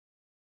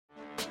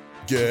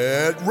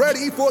Get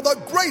ready for the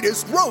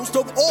greatest roast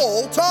of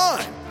all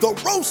time, the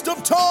Roast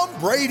of Tom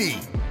Brady,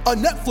 a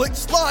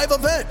Netflix live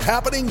event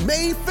happening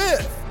May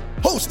 5th.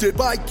 Hosted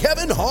by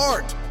Kevin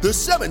Hart, the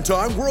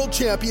 7-time world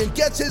champion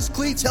gets his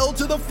cleats held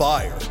to the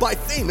fire by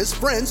famous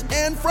friends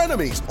and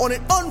frenemies on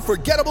an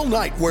unforgettable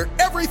night where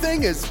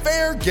everything is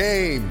fair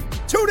game.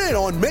 Tune in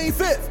on May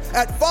 5th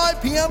at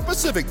 5 p.m.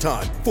 Pacific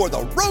time for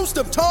the Roast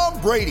of Tom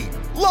Brady,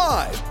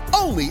 live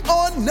only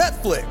on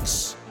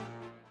Netflix.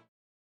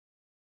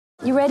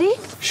 You ready?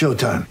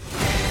 Showtime.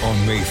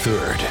 On May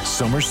 3rd,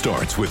 summer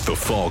starts with The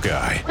Fall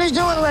Guy. Let's do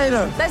it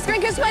later. Let's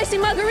drink a spicy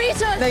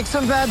margarita. Make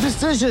some bad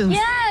decisions.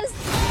 Yes!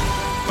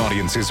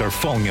 Audiences are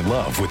falling in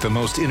love with the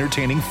most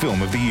entertaining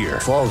film of the year.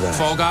 Fall Guy.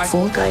 Fall Guy?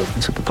 Fall Guy.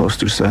 That's what the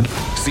poster said.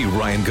 See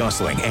Ryan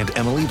Gosling and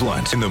Emily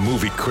Blunt in the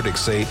movie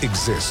critics say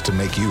exists to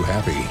make you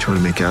happy. Trying to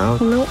make it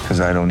out? Nope. Because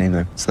I don't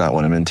either. It's not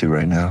what I'm into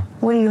right now.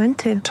 What are you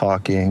into?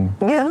 Talking.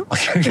 Yeah.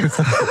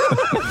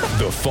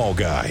 The Fall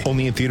Guy.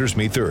 Only in theaters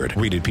May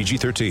 3rd. Rated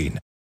PG-13.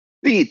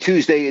 The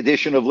Tuesday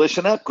edition of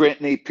Listen Up,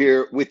 Grant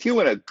Napier with you,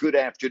 and a good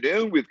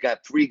afternoon. We've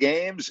got 3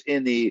 games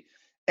in the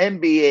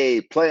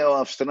NBA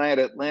playoffs tonight.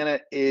 Atlanta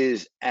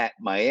is at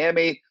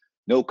Miami.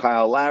 No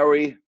Kyle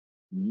Lowry.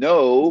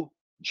 No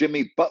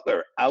Jimmy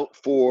Butler out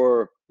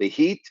for the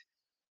Heat.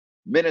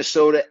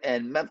 Minnesota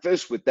and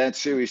Memphis, with that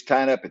series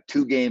tied up at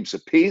 2 games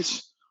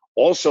apiece.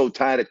 Also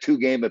tied at 2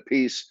 games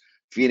apiece.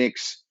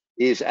 Phoenix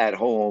is at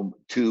home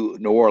to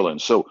New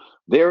Orleans. So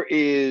there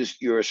is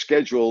your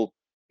schedule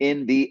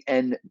in the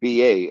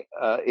NBA.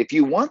 If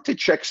you want to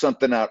check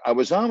something out, I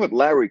was on with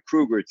Larry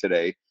Krueger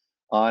today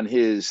on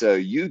his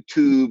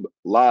YouTube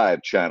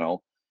live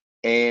channel,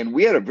 and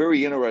we had a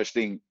very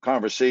interesting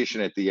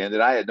conversation at the end,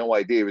 and I had no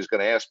idea he was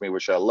going to ask me,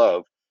 which I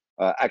love.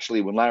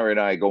 Actually, when Larry and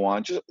I go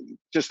on,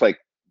 just like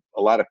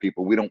a lot of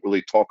people, we don't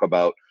really talk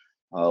about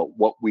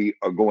what we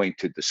are going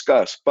to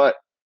discuss, but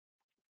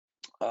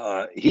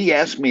he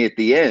asked me at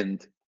the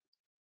end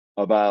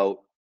about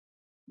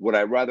would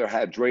I rather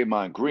have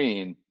Draymond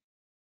Green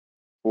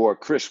or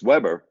Chris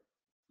Webber.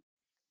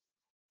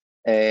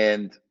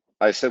 And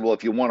I said, well,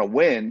 if you want to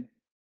win,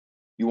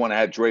 you want to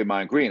have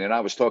Draymond Green. And I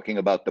was talking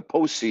about the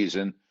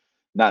postseason,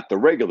 not the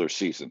regular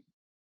season.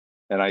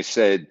 And I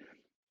said,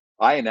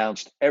 I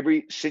announced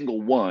every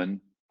single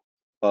one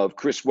of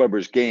Chris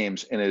Webber's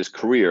games in his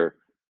career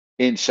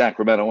in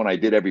Sacramento, and I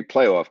did every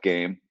playoff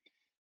game.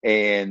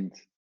 And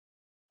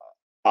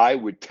I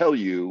would tell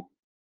you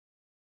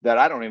that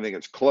I don't even think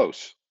it's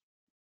close.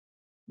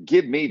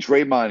 Give me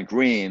Draymond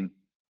Green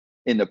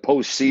in the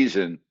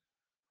postseason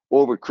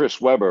over Chris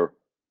Webber,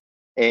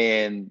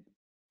 and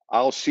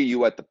I'll see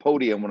you at the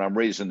podium when I'm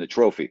raising the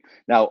trophy.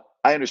 Now,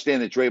 I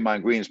understand that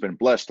Draymond Green's been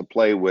blessed to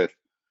play with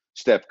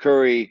Steph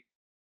Curry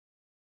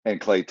and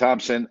Klay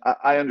Thompson.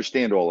 I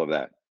understand all of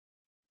that.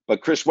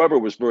 But Chris Webber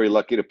was very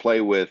lucky to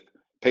play with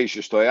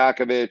Peja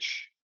Stojakovic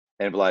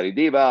and Vlade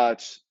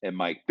Divac and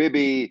Mike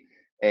Bibby.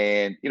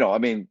 And,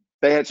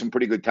 they had some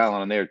pretty good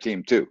talent on their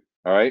team too,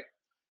 all right?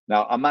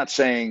 Now, I'm not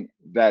saying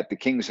that the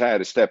Kings had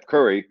a Steph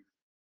Curry,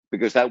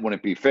 because that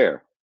wouldn't be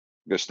fair,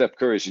 because Steph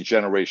Curry is a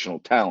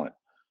generational talent.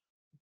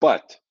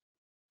 But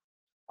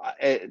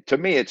to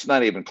me, it's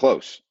not even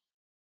close.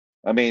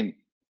 I mean,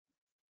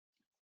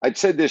 I'd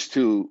said this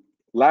to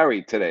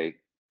Larry today,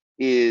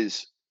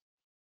 is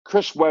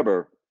Chris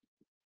Webber,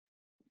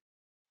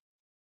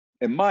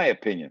 in my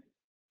opinion,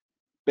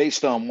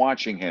 based on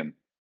watching him,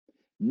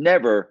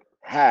 never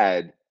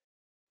had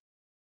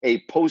a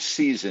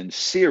postseason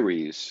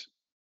series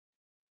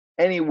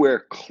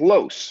anywhere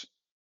close,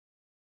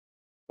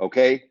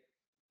 okay,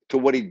 to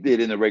what he did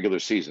in the regular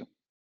season.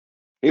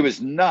 He was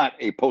not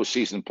a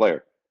postseason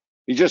player.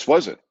 He just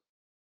wasn't.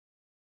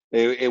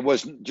 It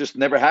wasn't, just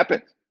never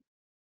happened.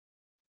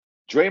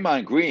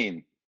 Draymond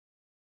Green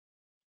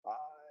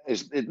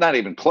is not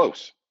even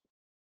close.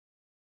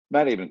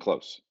 Not even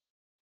close.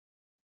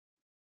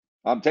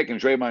 I'm taking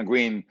Draymond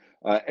Green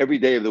every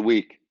day of the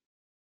week,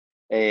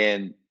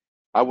 and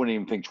I wouldn't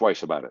even think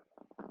twice about it.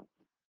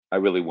 I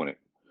really wouldn't.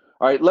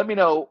 All right, let me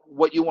know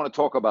what you want to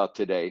talk about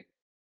today.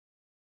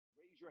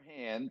 Raise your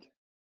hand,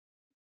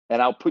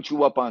 and I'll put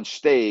you up on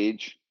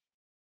stage,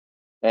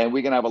 and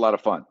we can have a lot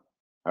of fun.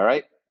 All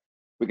right?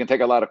 We can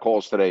take a lot of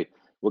calls today.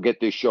 We'll get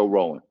this show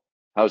rolling.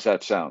 How's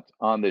that sound?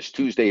 On this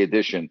Tuesday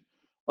edition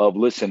of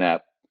Listen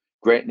App,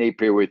 Grant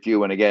Napier with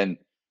you. And again,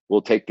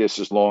 we'll take this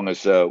as long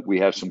as we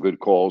have some good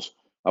calls.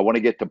 I want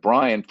to get to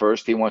Brian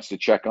first. He wants to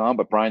check on,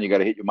 but Brian, you got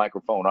to hit your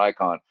microphone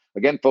icon.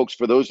 Again, folks,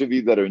 for those of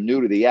you that are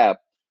new to the app,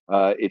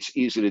 it's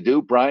easy to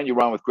do. Brian,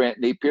 you're on with Grant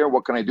Napier.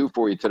 What can I do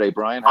for you today,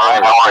 Brian?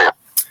 How are you?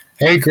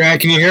 Hey,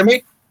 Grant, can you hear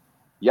me?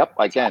 Yep,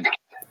 I can.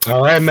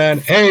 All right, man.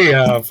 Hey,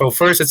 well,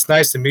 first, it's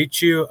nice to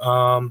meet you.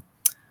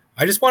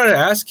 I just wanted to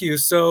ask you,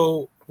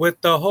 so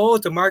with the whole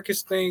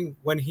DeMarcus thing,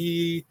 when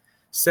he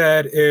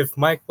said if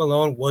Mike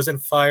Malone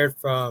wasn't fired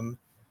from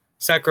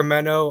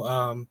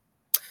Sacramento,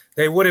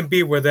 they wouldn't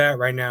be where they're at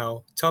right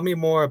now. Tell me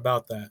more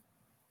about that.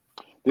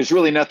 There's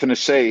really nothing to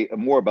say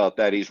more about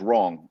that. He's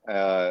wrong.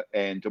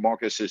 And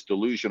DeMarcus is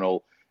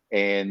delusional,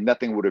 and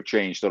nothing would have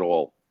changed at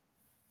all.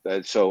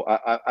 So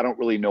I don't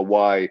really know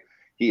why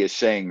he is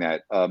saying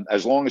that.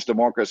 As long as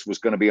DeMarcus was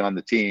going to be on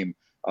the team,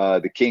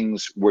 the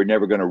Kings were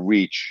never going to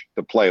reach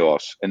the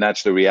playoffs, and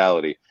that's the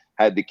reality.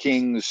 Had the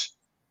Kings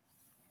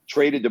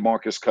traded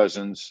DeMarcus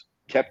Cousins,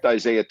 kept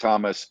Isaiah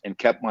Thomas, and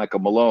kept Michael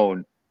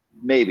Malone,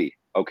 maybe,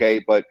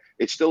 okay? But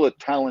it's still a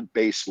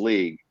talent-based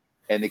league,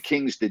 and the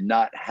Kings did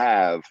not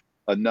have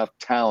enough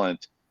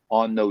talent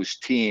on those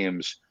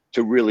teams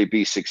to really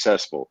be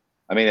successful.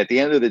 I mean, at the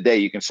end of the day,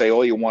 you can say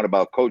all you want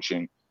about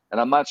coaching,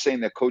 and I'm not saying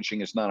that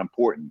coaching is not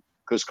important,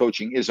 because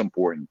coaching is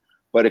important.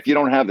 But if you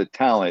don't have the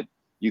talent,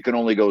 you can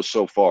only go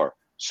so far.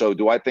 So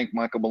do I think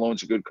Michael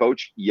Malone's a good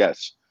coach?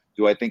 Yes.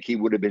 Do I think he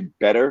would have been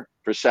better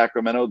for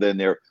Sacramento than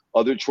their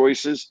other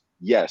choices?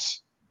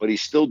 Yes. But he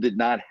still did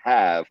not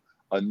have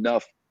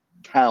enough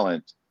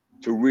talent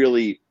to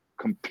really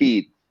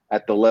compete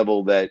at the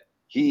level that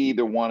he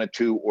either wanted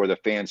to or the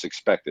fans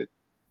expected.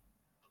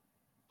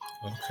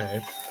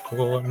 Okay.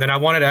 Well, and then I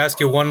wanted to ask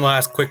you one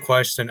last quick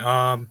question.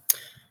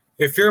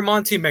 If you're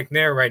Monty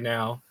McNair right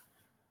now,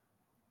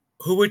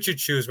 who would you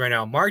choose right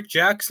now, Mark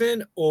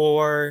Jackson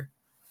or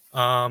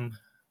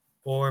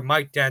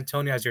Mike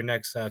D'Antoni as your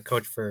next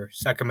coach for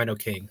Sacramento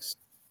Kings?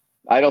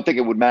 I don't think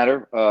it would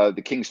matter.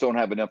 The Kings don't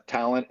have enough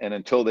talent, and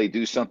until they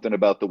do something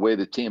about the way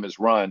the team is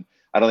run,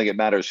 I don't think it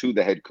matters who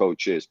the head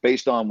coach is.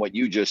 Based on what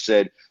you just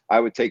said, I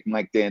would take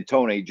Mike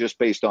D'Antoni just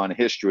based on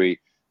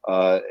history.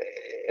 And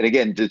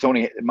again,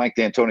 Mike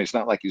D'Antoni, it's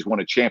not like he's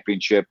won a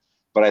championship,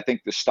 but I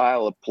think the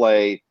style of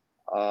play,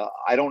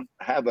 I don't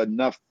have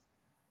enough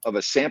of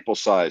a sample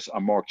size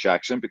on Mark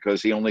Jackson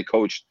because he only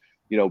coached,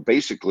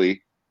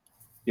 basically,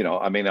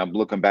 I mean, I'm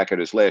looking back at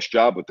his last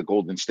job with the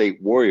Golden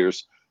State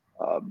Warriors.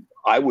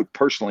 I would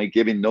personally,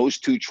 given those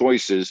two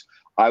choices,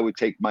 I would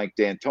take Mike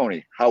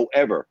D'Antoni.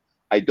 However,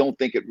 I don't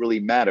think it really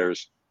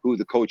matters who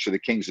the coach of the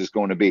Kings is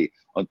going to be.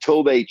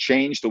 Until they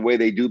change the way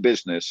they do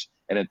business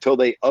and until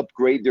they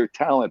upgrade their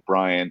talent,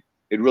 Brian,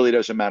 it really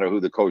doesn't matter who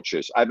the coach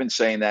is. I've been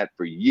saying that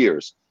for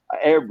years.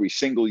 Every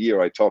single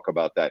year I talk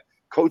about that.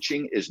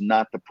 Coaching is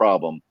not the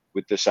problem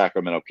with the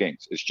Sacramento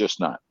Kings. It's just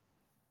not.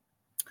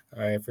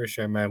 All right, for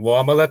sure, man. Well,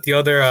 I'm going to let the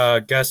other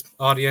guest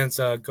audience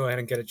go ahead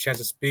and get a chance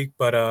to speak,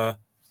 but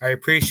I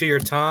appreciate your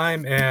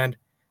time, and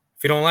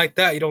if you don't like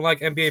that, you don't like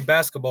NBA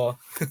basketball.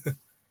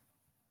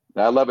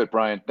 I love it,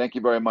 Brian. Thank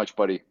you very much,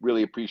 buddy.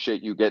 Really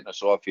appreciate you getting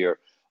us off here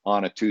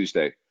on a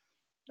Tuesday.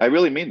 I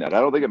really mean that. I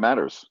don't think it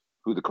matters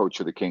who the coach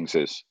of the Kings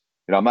is.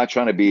 I'm not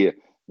trying to be,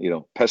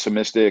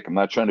 pessimistic. I'm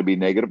not trying to be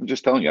negative. I'm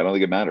just telling you, I don't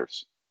think it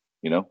matters.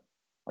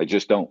 I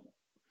just don't.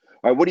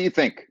 All right, what do you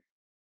think?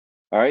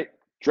 All right,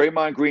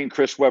 Draymond Green,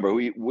 Chris Webber.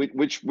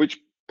 Which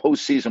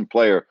postseason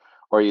player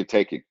are you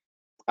taking?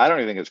 I don't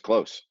even think it's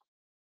close.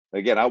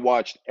 Again, I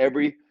watched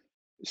every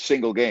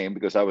single game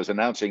because I was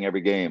announcing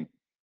every game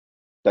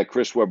that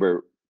Chris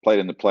Webber played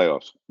in the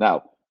playoffs.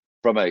 Now,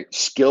 from a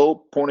skill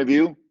point of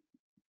view,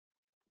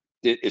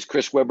 is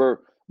Chris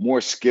Webber more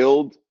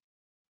skilled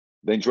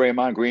than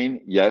Draymond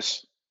Green?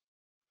 Yes.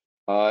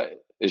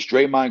 Is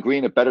Draymond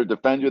Green a better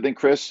defender than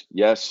Chris?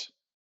 Yes.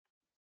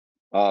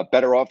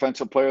 Better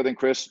offensive player than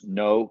Chris?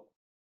 No.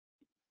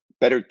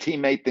 Better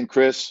teammate than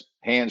Chris?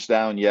 Hands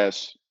down,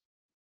 yes.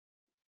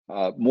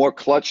 More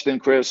clutch than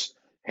Chris?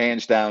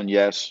 Hands down,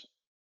 yes.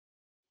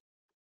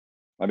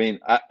 I mean,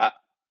 I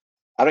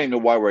don't even know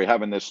why we're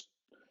having this.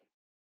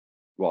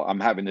 Well, I'm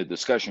having the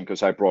discussion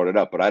because I brought it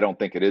up, but I don't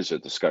think it is a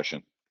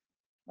discussion.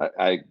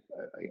 I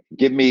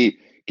give me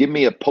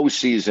a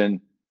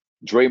postseason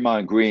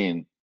Draymond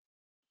Green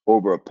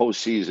over a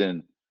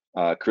postseason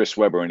Chris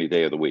Webber any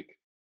day of the week.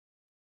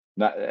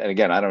 And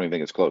again, I don't even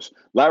think it's close.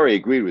 Larry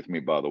agreed with me,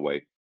 by the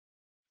way,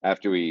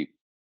 after he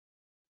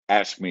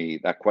asked me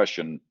that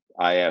question.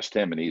 I asked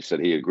him, and he said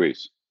he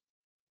agrees.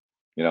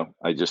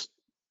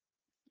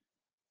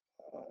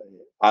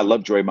 I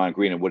love Draymond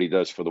Green and what he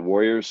does for the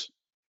Warriors.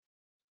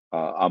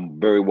 I'm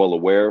very well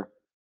aware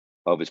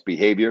of his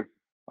behavior.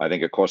 I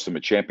think it cost him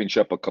a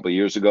championship a couple of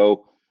years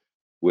ago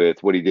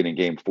with what he did in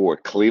Game 4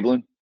 at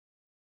Cleveland.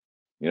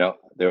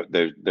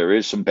 There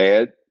is some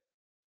bad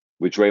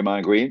with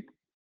Draymond Green.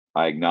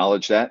 I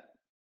acknowledge that.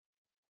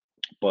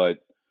 But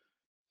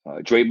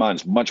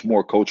Draymond's much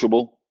more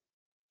coachable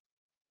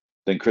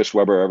than Chris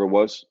Webber ever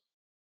was.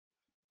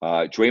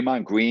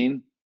 Draymond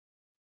Green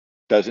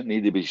doesn't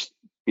need to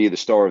be the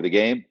star of the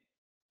game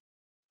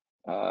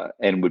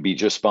and would be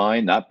just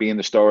fine not being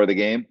the star of the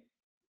game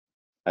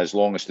as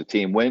long as the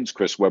team wins.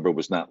 Chris Webber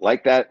was not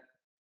like that.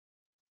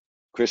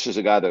 Chris is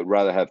a guy that would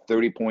rather have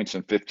 30 points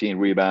and 15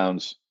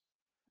 rebounds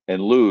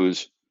and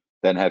lose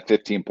than have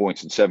 15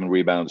 points and 7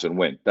 rebounds and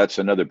win. That's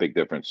another big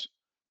difference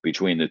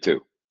between the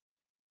two.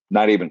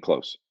 Not even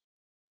close.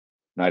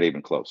 Not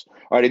even close.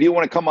 All right, if you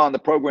want to come on the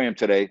program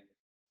today,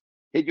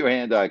 hit your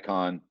hand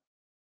icon,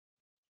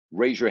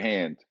 raise your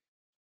hand,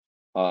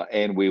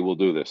 and we will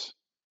do this.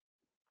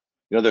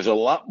 There's a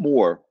lot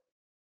more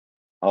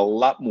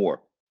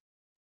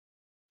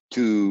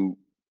to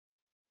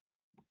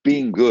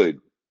being good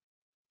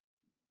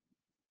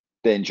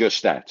than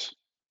just stats.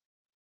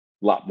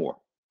 A lot more.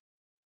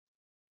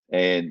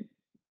 And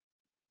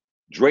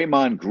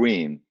Draymond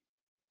Green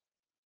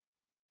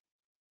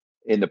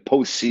in the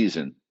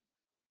postseason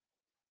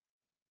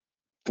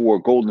for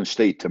Golden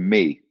State, to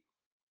me,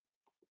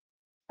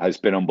 has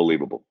been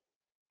unbelievable.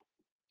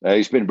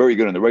 He's been very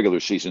good in the regular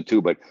season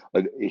too, but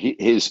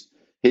the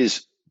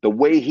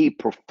way he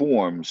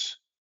performs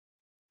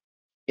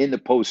in the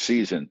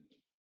postseason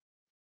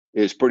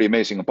is pretty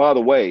amazing. And by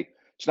the way,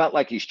 it's not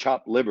like he's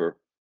chopped liver.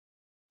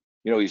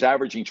 You know, he's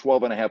averaging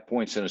 12.5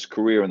 points in his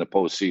career in the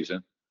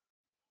postseason,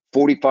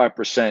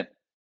 45%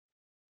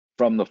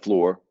 from the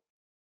floor,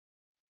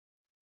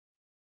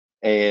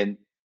 and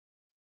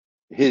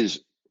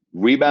his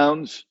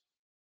rebounds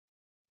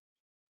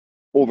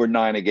over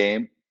 9 a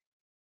game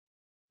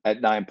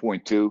at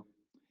 9.2.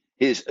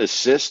 His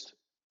assist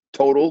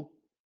total,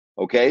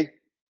 okay,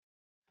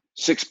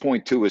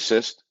 6.2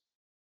 assist.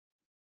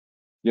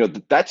 You know,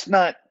 that's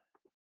not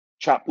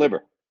chopped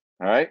liver,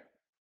 all right?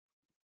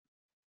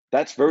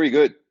 That's very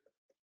good.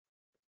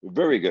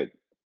 Very good.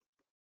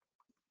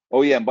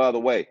 Oh, yeah, and by the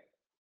way, he's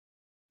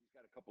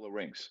got a couple of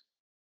rings,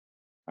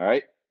 all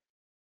right?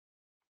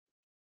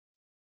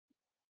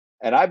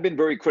 And I've been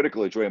very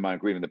critical of Draymond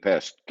Green in the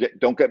past.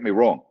 Don't get me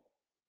wrong.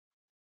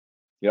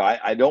 You know,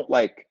 I don't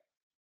like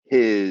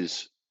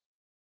his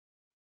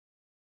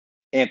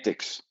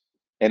antics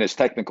and his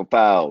technical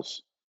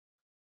fouls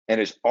and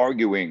his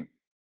arguing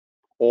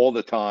all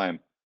the time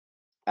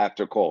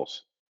after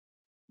calls.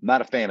 I'm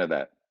not a fan of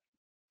that.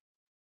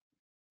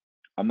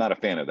 I'm not a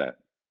fan of that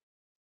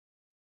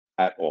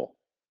at all.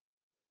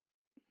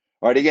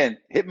 All right, again,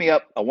 hit me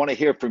up. I want to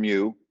hear from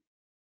you.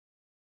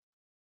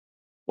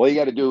 All you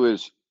got to do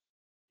is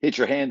hit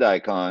your hand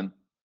icon,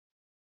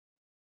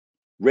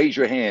 raise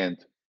your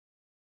hand,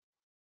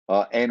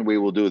 and we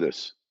will do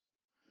this.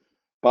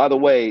 By the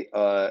way,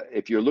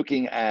 if you're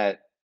looking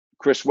at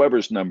Chris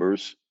Webber's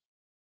numbers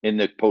in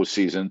the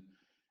postseason,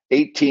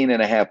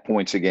 18.5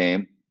 points a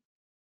game,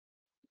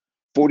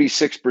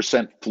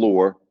 46%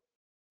 floor,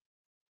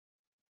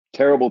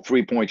 terrible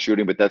three-point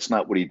shooting, but that's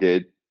not what he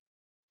did.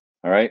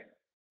 All right.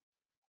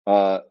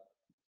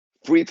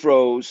 Free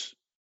throws,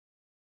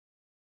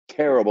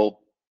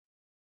 terrible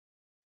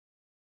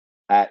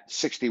at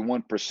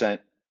 61%.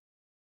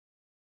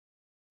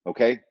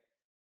 Okay.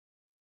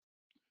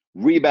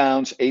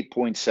 Rebounds,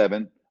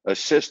 8.7.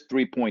 Assists,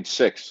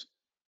 3.6.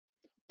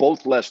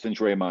 Both less than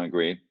Draymond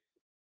Green.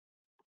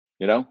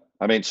 You know?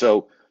 I mean,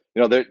 so,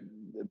 you know,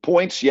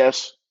 points,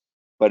 yes,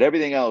 but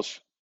everything else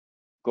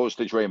goes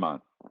to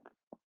Draymond.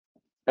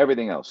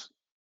 Everything else.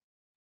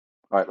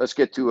 All right, let's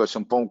get to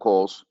some phone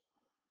calls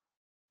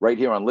right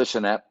here on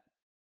Listen App.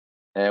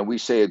 And we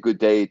say a good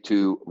day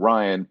to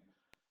Ryan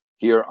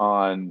here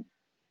on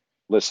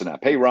Listen App.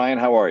 Hey, Ryan,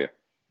 how are you?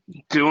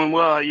 Doing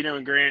well. How you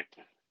doing, Grant?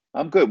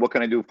 I'm good. What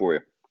can I do for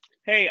you?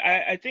 Hey,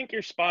 I think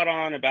you're spot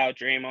on about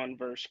Draymond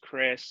versus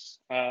Chris.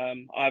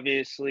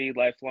 Obviously,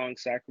 lifelong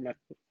Sacramento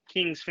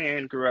Kings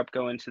fan, grew up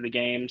going to the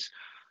games.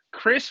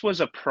 Chris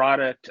was a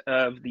product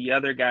of the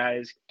other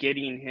guys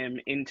getting him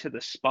into the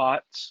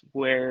spots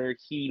where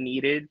he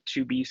needed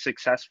to be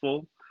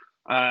successful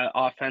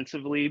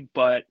offensively.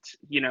 But,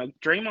 you know,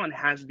 Draymond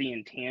has the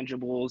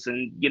intangibles,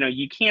 and, you know,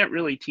 you can't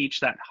really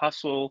teach that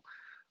hustle,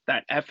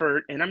 that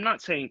effort. And I'm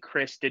not saying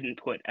Chris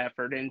didn't put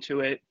effort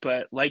into it,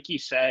 but like you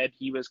said,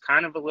 he was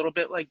kind of a little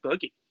bit like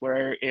Boogie,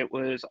 where it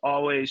was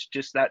always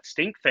just that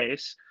stink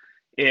face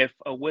if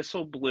a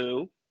whistle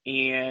blew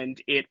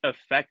and it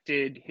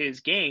affected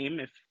his game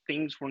if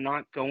things were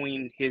not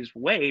going his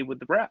way with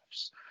the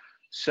refs.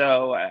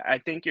 So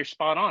I think you're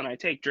spot on. I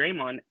take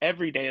Draymond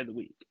every day of the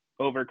week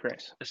over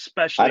Chris,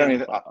 especially. I don't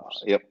even.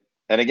 Yep.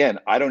 And again,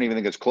 I don't even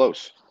think it's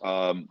close.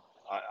 I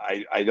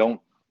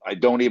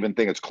don't even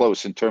think it's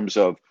close in terms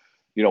of,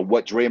 you know,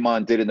 what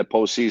Draymond did in the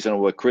postseason or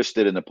what Chris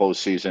did in the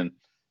postseason.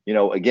 You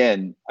know,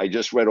 again, I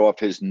just read off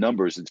his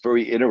numbers. It's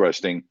very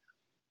interesting.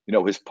 You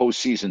know, his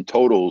postseason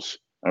totals,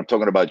 and I'm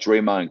talking about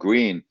Draymond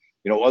Green,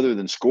 you know, other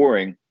than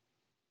scoring,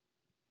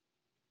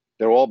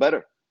 they're all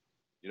better.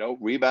 You know,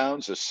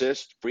 rebounds,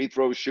 assists, free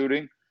throw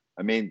shooting.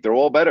 I mean, they're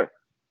all better.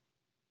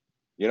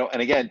 You know,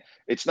 and again,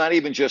 it's not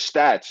even just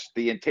stats.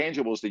 The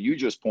intangibles that you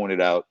just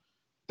pointed out,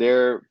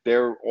 they're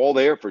all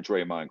there for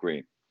Draymond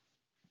Green.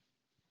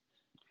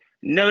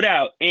 No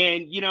doubt.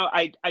 And, you know,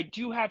 I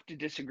do have to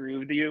disagree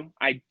with you.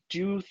 I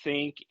do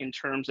think in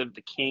terms of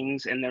the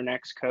Kings and their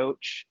next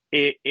coach,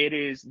 it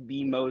is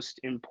the most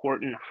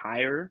important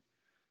hire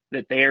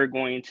that they are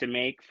going to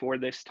make for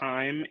this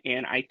time.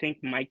 And I think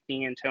Mike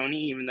D'Antoni,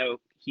 even though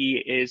he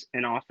is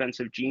an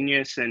offensive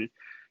genius, and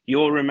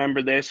you'll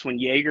remember this when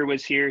Jaeger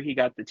was here, he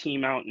got the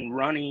team out and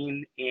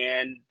running.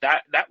 And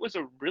that was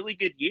a really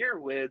good year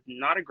with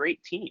not a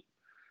great team.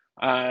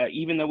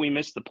 Even though we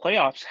missed the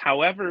playoffs.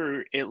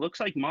 However, it looks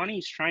like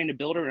Monty's trying to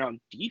build around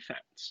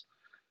defense.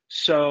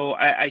 So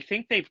I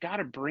think they've got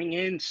to bring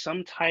in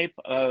some type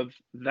of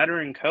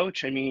veteran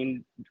coach. I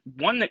mean,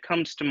 one that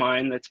comes to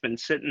mind that's been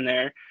sitting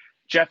there,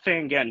 Jeff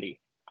Van Gundy.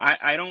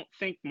 I don't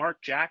think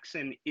Mark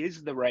Jackson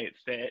is the right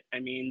fit. I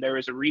mean, there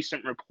was a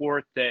recent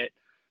report that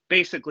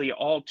basically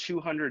all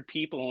 200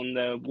 people in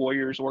the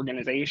Warriors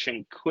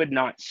organization could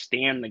not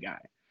stand the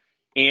guy.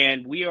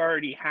 And we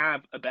already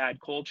have a bad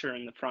culture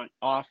in the front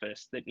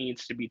office that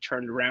needs to be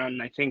turned around.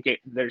 And I think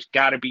there's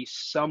got to be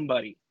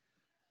somebody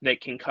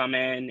that can come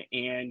in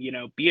and,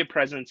 be a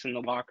presence in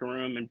the locker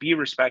room and be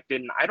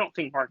respected. And I don't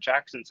think Mark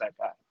Jackson's that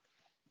guy.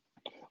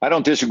 I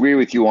don't disagree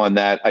with you on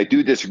that. I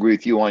do disagree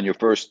with you on your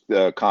first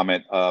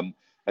comment.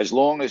 As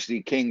long as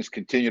the Kings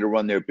continue to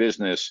run their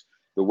business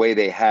the way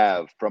they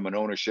have from an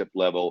ownership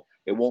level,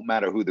 it won't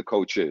matter who the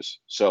coach is.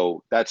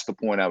 So that's the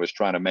point I was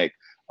trying to make.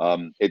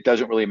 It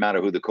doesn't really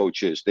matter who the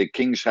coach is. The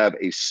Kings have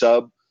a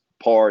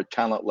subpar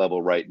talent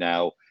level right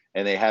now,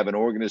 and they have an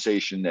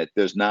organization that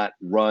does not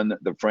run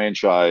the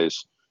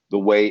franchise the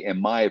way, in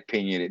my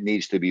opinion, it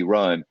needs to be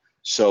run.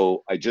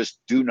 So I just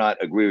do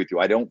not agree with you.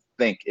 I don't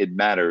think it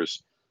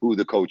matters who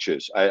the coach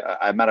is.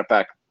 Matter of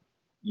fact,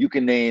 you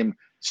can name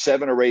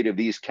 7 or 8 of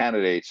these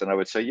candidates, and I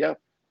would say, yep.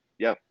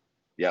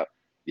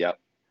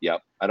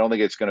 I don't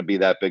think it's going to be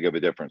that big of a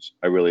difference.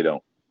 I really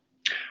don't.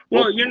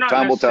 Well, you're not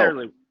time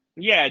necessarily. will tell.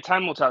 Yeah,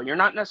 time will tell. You're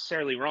not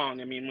necessarily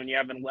wrong. I mean, when you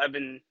have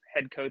 11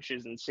 head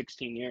coaches in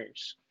 16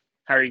 years,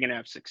 how are you going to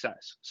have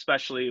success,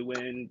 especially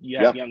when you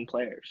have young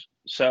players?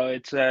 So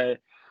it's a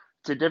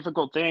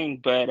difficult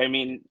thing. But I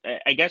mean,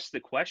 I guess the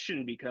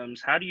question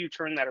becomes, how do you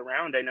turn that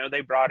around? I know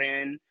they brought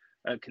in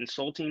a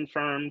consulting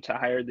firm to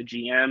hire the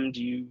GM.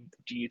 Do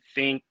you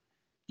think,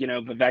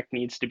 Vivek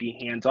needs to be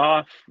hands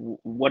off?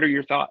 What are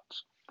your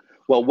thoughts?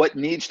 Well, what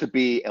needs to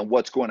be and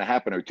what's going to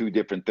happen are 2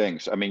 different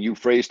things. I mean, you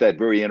phrased that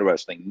very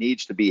interesting.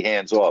 Needs to be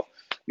hands off.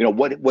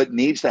 What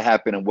needs to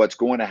happen and what's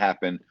going to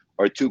happen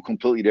are 2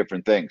 completely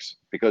different things,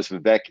 because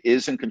Vivek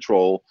is in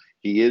control.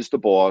 He is the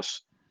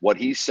boss. What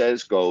he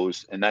says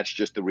goes, and that's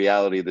just the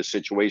reality of the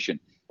situation.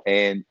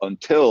 And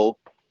until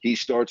he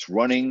starts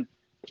running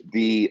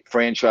the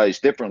franchise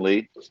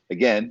differently,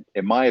 again,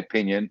 in my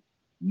opinion,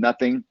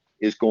 nothing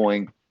is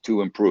going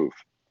to improve.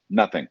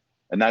 Nothing.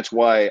 And that's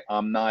why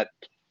I'm not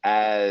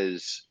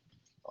as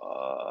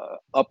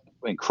up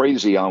and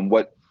crazy on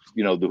what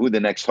who the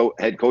next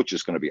head coach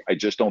is going to be. I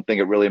just don't think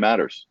it really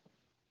matters.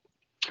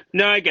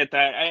 No, I get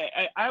that.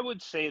 I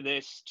would say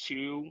this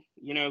too.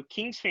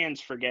 Kings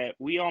fans forget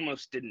we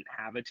almost didn't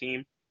have a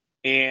team,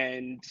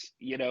 and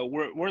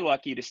we're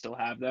lucky to still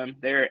have them.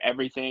 They're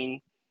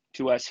everything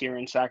to us here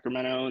in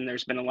Sacramento, and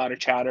there's been a lot of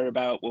chatter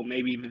about, well,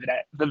 maybe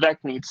Vivek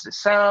needs to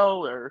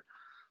sell or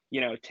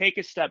take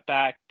a step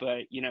back.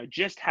 But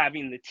just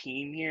having the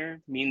team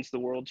here means the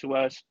world to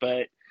us.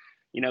 But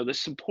the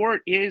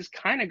support is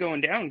kind of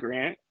going down,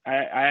 Grant.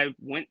 I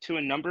went to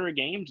a number of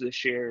games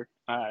this year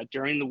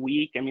during the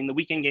week. I mean, the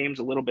weekend game's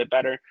a little bit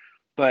better,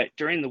 but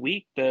during the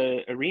week,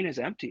 the arena's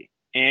empty.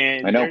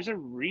 And there's a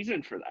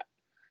reason for that.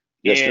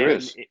 Yes, there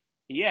is.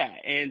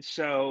 And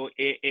so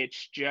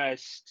it's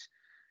just,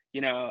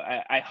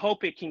 I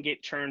hope it can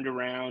get turned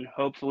around.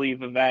 Hopefully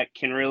Vivek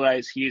can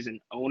realize he's an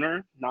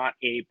owner, not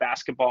a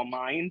basketball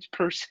mind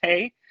per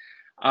se.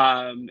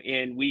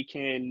 And we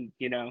can,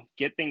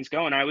 get things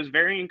going. I was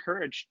very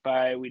encouraged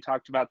we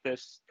talked about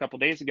this a couple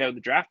days ago, the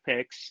draft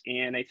picks,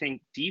 and I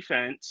think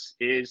defense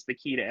is the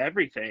key to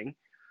everything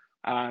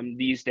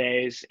these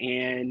days.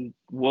 And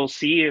we'll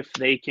see if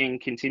they can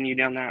continue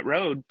down that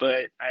road.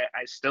 But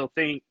I still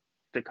think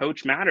the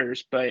coach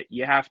matters, but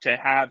you have to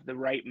have the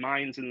right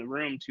minds in the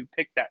room to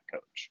pick that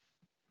coach.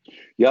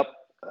 Yep.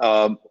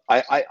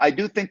 I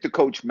do think the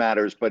coach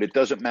matters, but it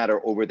doesn't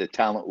matter over the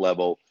talent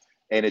level.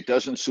 And it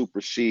doesn't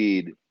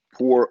supersede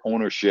poor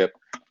ownership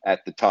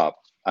at the top.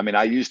 I mean,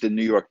 I used the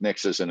New York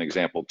Knicks as an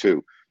example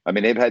too. I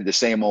mean, they've had the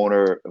same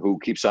owner who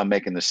keeps on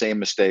making the same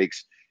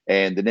mistakes.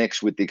 And the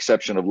Knicks, with the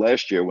exception of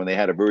last year when they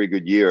had a very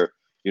good year,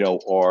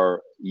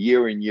 are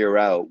year in, year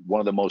out,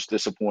 one of the most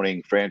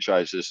disappointing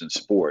franchises in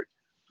sport.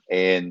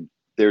 And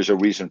there's a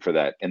reason for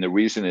that. And the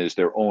reason is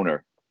their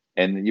owner.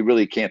 And you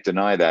really can't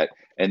deny that.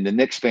 And the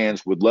Knicks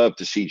fans would love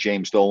to see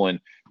James Dolan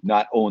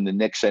not own the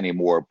Knicks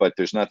anymore, but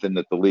there's nothing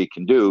that the league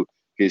can do,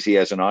 because he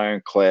has an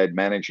ironclad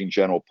managing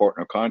general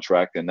partner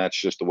contract, and that's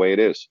just the way it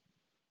is.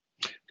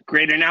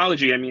 Great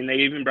analogy. I mean, they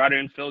even brought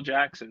in Phil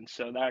Jackson,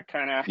 so that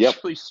kind of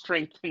actually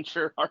strengthens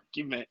your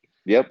argument.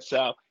 Yep.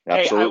 So,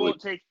 absolutely. Hey, I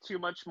won't take too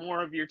much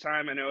more of your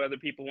time. I know other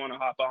people want to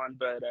hop on,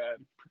 but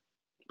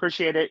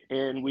appreciate it,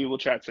 and we will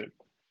chat soon.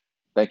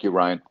 Thank you,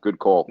 Ryan. Good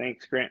call.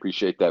 Thanks, Grant.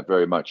 Appreciate that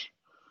very much.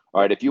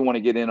 All right, if you want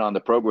to get in on the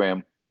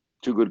program,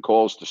 2 good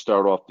calls to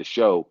start off the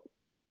show.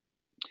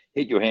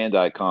 Hit your hand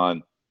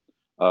icon,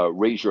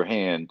 raise your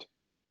hand,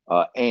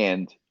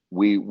 and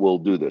we will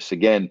do this.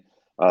 Again,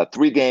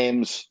 3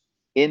 games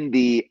in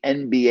the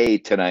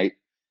NBA tonight,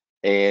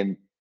 and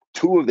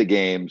 2 of the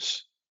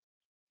games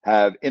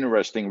have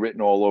interesting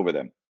written all over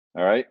them,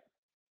 all right?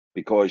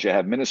 Because you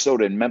have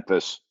Minnesota and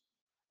Memphis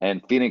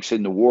and Phoenix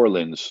and New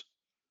Orleans,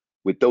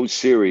 with those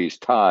series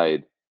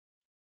tied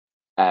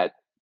at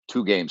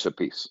 2 games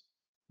apiece.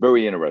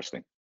 Very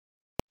interesting.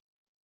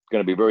 It's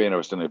going to be very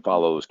interesting to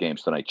follow those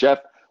games tonight. Jeff,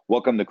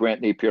 welcome to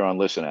Grant Napier on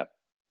Listen App.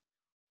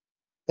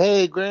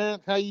 Hey,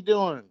 Grant, how you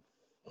doing?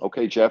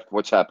 Okay, Jeff,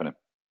 what's happening?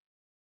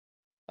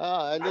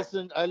 I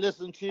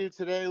listened to you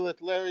today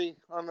with Larry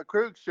on the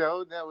Krug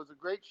show, and that was a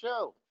great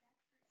show.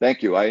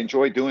 Thank you. I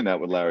enjoyed doing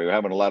that with Larry. We're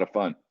having a lot of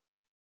fun.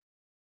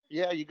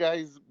 yeah, you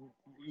guys,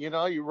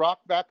 you rock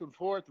back and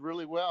forth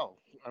really well.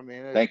 I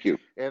mean, Thank you.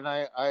 and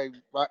I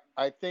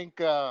think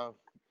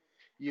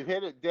you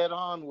hit it dead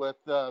on with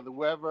the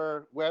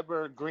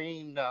Weber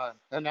Green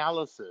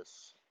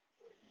analysis.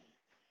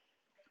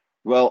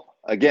 Well,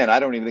 again, I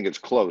don't even think it's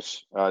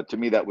close. To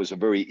me, that was a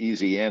very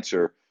easy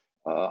answer.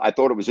 I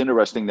thought it was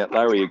interesting that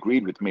Larry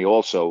agreed with me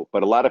also,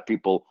 but a lot of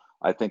people,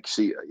 I think,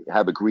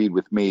 have agreed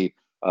with me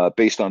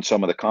based on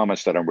some of the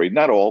comments that I'm reading.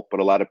 Not all, but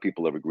a lot of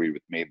people have agreed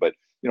with me. But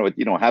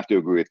you don't have to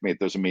agree with me. It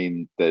doesn't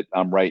mean that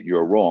I'm right,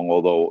 you're wrong.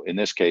 Although in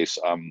this case,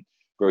 I'm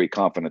very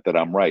confident that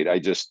I'm right.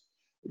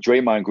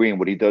 Draymond Green,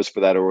 what he does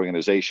for that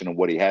organization and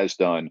what he has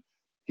done,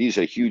 he's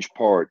a huge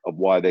part of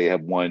why they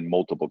have won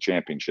multiple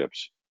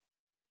championships.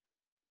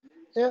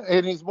 Yeah,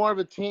 and he's more of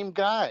a team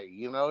guy.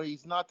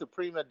 He's not the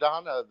prima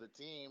donna of the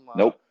team.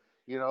 Nope.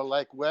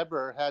 Like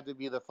Weber had to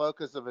be the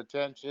focus of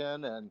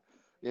attention, and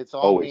it's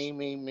all Always.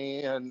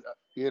 me, and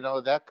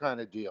that kind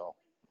of deal.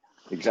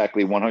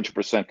 Exactly,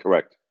 100%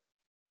 correct.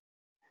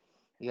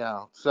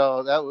 Yeah,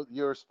 so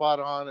you're spot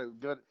on. It was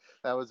good.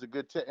 That was a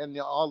good and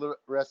all the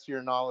rest of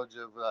your knowledge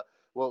of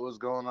what was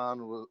going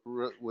on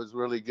was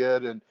really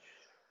good. And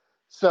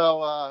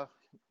so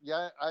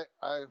yeah,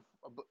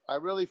 I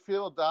really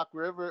feel Doc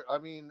River. I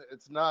mean,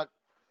 it's not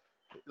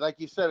like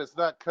you said, it's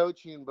not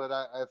coaching, but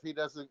if he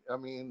doesn't, I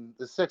mean,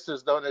 the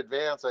Sixers don't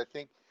advance. I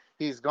think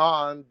he's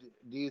gone.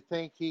 Do you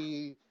think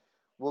he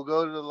will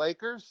go to the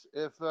Lakers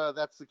if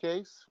that's the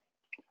case?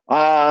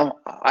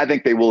 I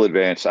think they will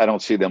advance. I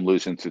don't see them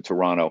losing to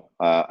Toronto.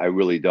 I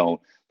really don't.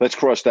 Let's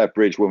cross that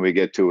bridge when we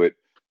get to it.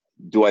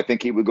 Do I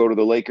think he would go to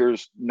the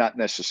Lakers? Not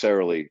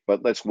necessarily,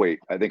 but let's wait.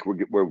 I think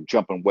we're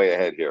jumping way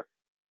ahead here.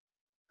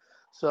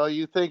 So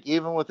you think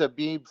even with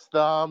Habib's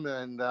thumb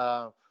and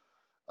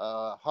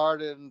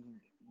Harden,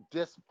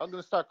 I'm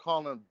going to start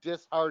calling him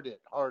disheartened.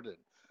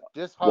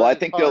 Well, I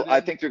think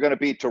they're going to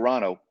beat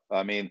Toronto.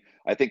 I mean,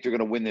 I think they're going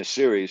to win this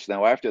series.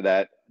 Now, after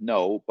that,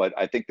 no, but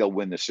I think they'll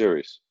win the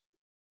series.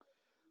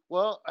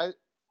 Well,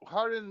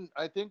 Harden,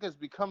 I think, has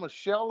become a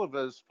shell of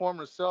his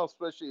former self,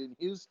 especially in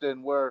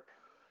Houston, where,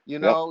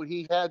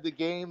 he had the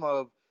game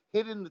of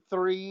hitting a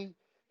three,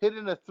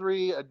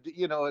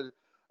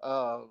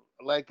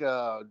 like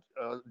a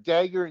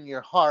dagger in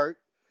your heart,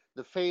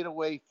 the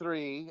fadeaway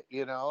three,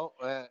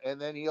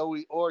 and then he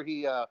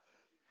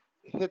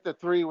hit the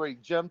three where he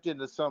jumped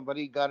into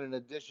somebody, got an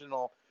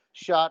additional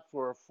shot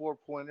for a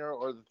 4-pointer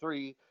or the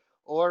three,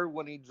 or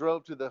when he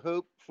drove to the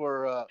hoop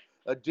for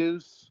a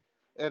deuce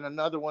and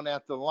another one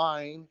at the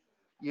line.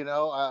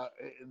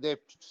 They've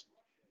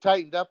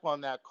tightened up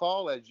on that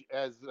call as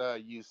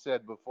you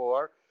said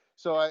before.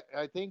 So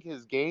I think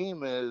his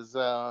game is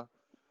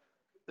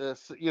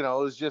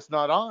just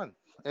not on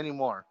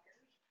anymore.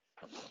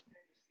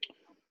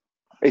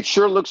 It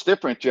sure looks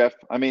different, Jeff.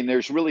 I mean,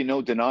 there's really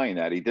no denying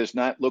that. He does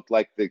not look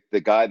like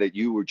the guy that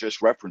you were just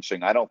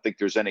referencing. I don't think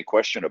there's any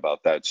question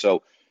about that.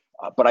 So,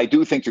 but I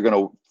do think they're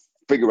going to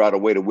figure out a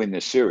way to win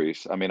this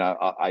series. I mean,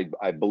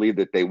 I believe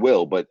that they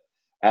will, but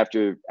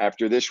after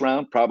this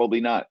round, probably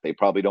not. They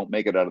probably don't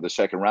make it out of the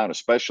second round,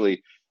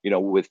 especially,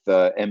 with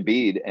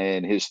Embiid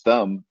and his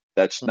thumb.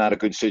 That's not a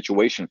good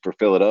situation for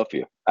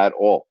Philadelphia at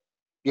all.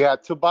 Yeah,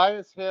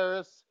 Tobias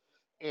Harris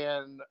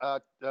and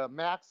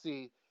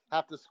Maxey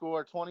have to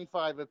score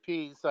 25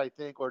 apiece, I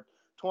think, or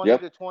 20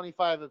 to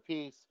 25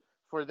 apiece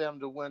for them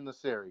to win the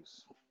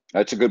series.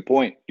 That's a good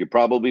point. You're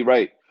probably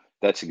right.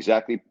 That's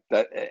exactly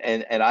that.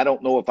 And I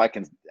don't know if I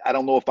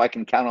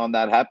can count on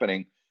that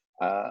happening.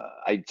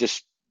 I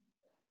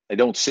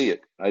don't see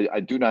it. I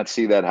do not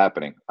see that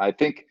happening. I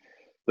think,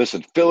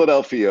 listen,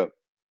 Philadelphia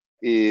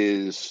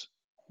is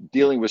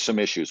dealing with some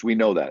issues. We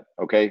know that.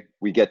 Okay.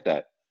 We get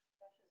that.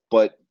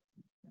 But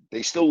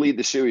they still lead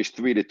the series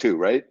 3-2,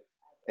 right?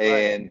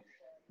 And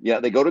yeah,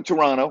 they go to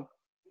Toronto.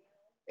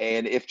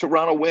 And if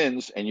Toronto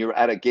wins and you're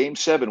at a game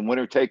 7,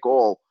 winner take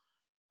all,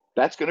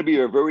 that's going to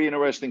be a very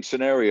interesting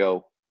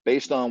scenario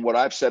based on what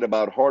I've said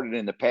about Harden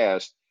in the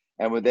past.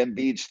 And with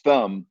Embiid's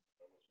thumb,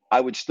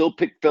 I would still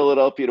pick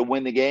Philadelphia to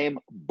win the game.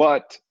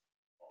 But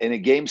in a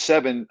game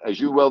 7, as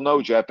you well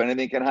know, Jeff,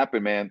 anything can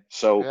happen, man.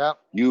 So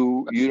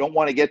you don't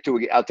want to get to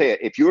it. I'll tell you,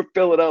 if you're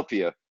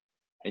Philadelphia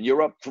and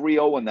you're up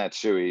 3-0 in that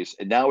series,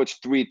 and now it's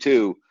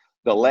 3-2,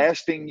 the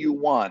last thing you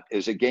want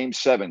is a game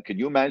 7. Can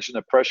you imagine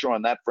the pressure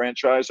on that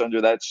franchise under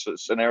that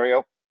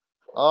scenario?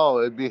 Oh,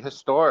 it'd be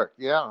historic.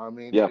 Yeah, I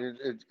mean,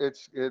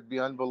 it'd be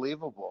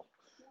unbelievable.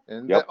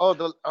 And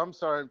I'm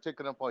sorry, I'm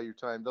taking up all your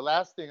time. The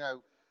last thing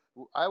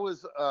I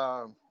was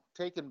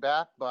taken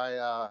back by,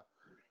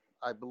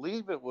 I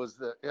believe it was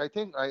I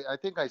think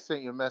I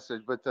sent you a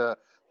message, but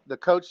the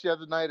coach the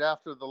other night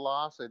after the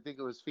loss, I think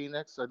it was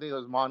Phoenix. I think it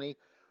was Monty,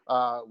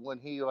 when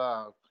he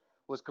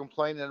was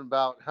complaining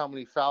about how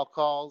many foul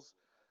calls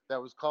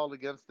that was called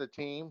against the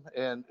team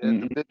and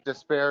the big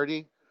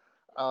disparity.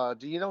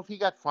 Do you know if he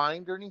got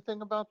fined or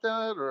anything about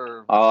that,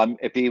 or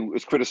if he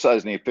was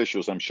criticizing the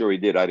officials? I'm sure he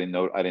did. I didn't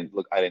know. I didn't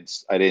look. I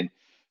didn't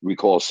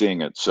recall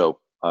seeing it. So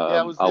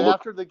yeah, it was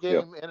after the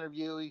game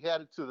interview. He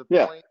had it to the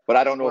point. But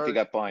I don't know if he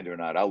got fined or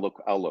not. I'll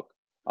look.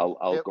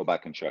 I'll go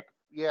back and check.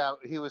 Yeah,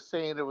 he was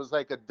saying it was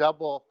like a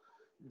double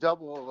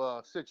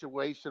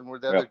situation where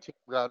the other team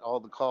got all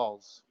the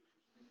calls.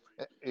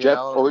 Jeff,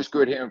 always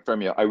good hearing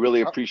from you. I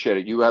really appreciate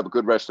it. You have a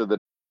good rest of the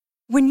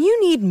When you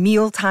need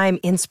mealtime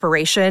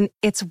inspiration,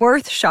 it's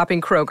worth shopping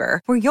Kroger,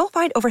 where you'll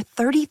find over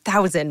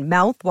 30,000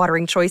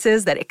 mouth-watering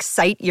choices that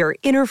excite your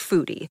inner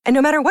foodie. And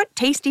no matter what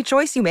tasty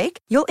choice you make,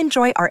 you'll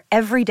enjoy our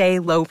everyday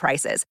low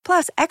prices,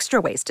 plus extra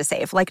ways to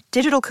save, like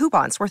digital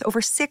coupons worth over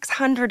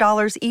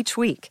 $600 each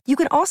week. You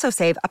can also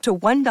save up to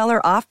 $1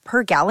 off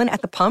per gallon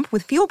at the pump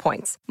with fuel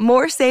points.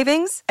 More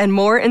savings and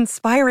more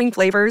inspiring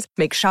flavors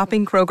make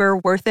shopping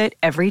Kroger worth it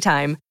every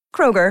time.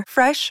 Kroger,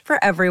 fresh for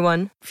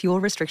everyone.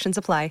 Fuel restrictions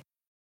apply.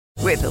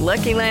 With the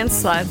Lucky Land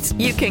Slots,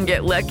 you can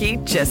get lucky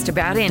just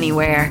about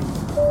anywhere.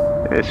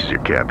 This is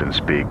your captain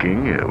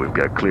speaking. We've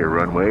got clear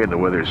runway and the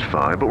weather's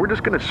fine, but we're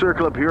just going to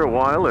circle up here a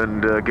while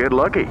and get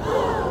lucky.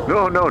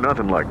 No,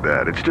 nothing like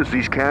that. It's just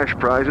these cash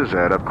prizes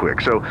add up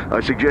quick. So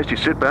I suggest you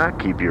sit back,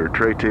 keep your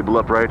tray table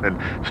upright, and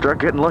start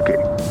getting lucky.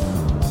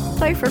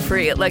 Play for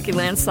free at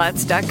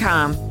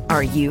LuckyLandSlots.com.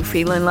 Are you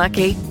feeling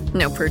lucky?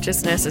 No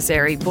purchase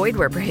necessary. Void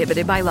where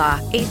prohibited by law.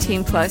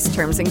 18 plus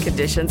terms and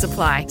conditions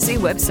apply. See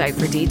website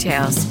for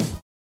details.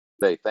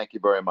 Hey, thank you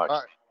very much. All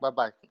right.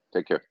 Bye-bye.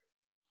 Take care.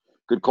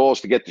 Good calls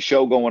to get the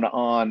show going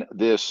on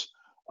this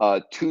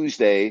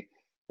Tuesday.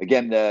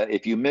 Again,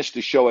 if you missed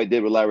the show I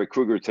did with Larry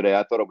Krueger today,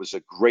 I thought it was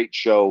a great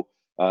show.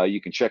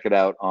 You can check it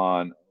out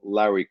on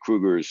Larry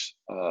Krueger's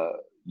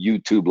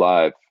YouTube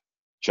live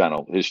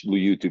channel, his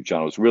YouTube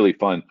channel. It's really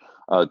fun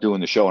doing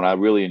the show, and I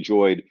really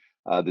enjoyed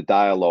the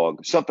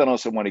dialogue. Something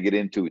else I want to get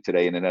into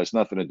today, and it has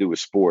nothing to do with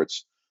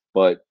sports,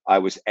 but I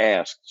was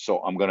asked, so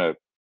I'm going to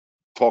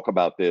talk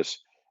about this,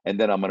 and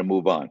then I'm going to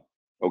move on,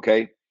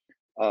 okay?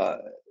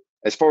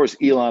 As far as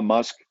Elon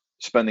Musk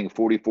spending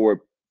 $44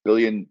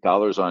 billion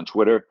on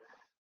Twitter,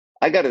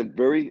 I got a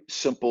very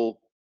simple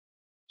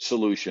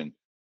solution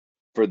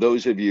for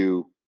those of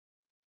you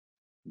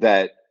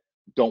that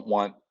don't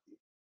want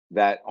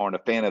that, aren't a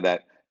fan of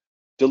that.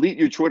 Delete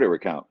your Twitter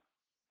account,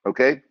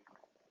 okay?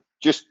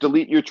 Just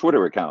delete your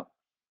Twitter account.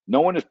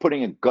 No one is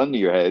putting a gun to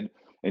your head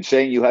and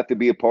saying you have to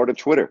be a part of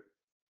Twitter.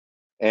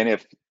 And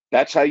if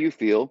that's how you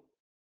feel,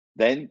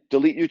 then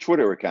delete your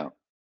Twitter account,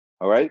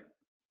 all right?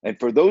 And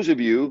for those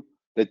of you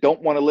that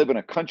don't want to live in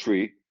a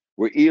country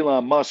where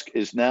Elon Musk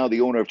is now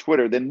the owner of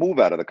Twitter, then move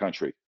out of the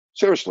country.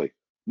 Seriously,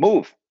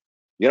 move.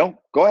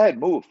 Go ahead,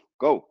 move.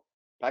 Go.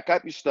 Pack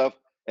up your stuff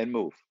and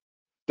move.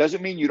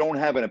 Doesn't mean you don't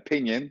have an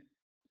opinion.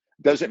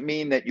 Doesn't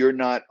mean that you're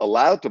not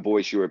allowed to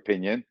voice your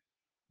opinion.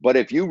 But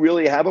if you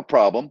really have a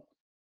problem,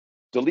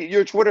 delete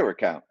your Twitter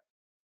account.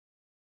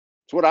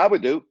 That's what I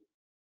would do.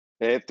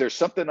 If there's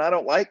something I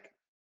don't like,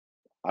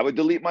 I would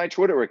delete my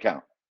Twitter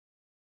account.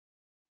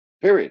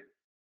 Period.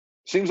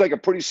 Seems like a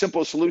pretty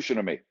simple solution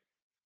to me.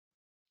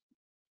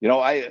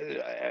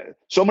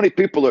 So many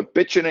people are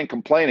bitching and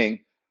complaining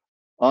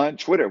on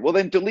Twitter. Well,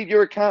 then delete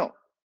your account.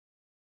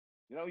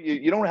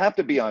 You don't have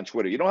to be on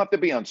Twitter. You don't have to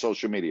be on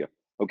social media,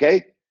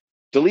 okay?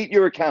 Delete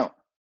your account.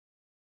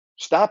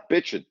 Stop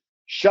bitching.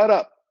 Shut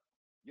up.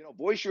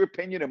 Voice your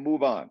opinion and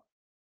move on.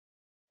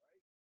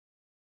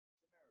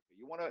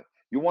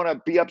 You want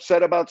to be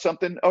upset about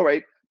something? All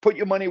right, put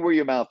your money where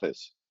your mouth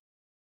is.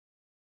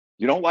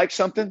 You don't like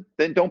something?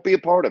 Then don't be a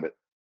part of it.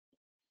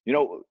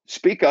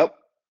 Speak up,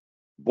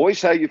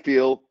 voice how you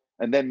feel,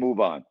 and then move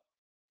on.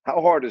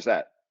 How hard is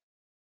that?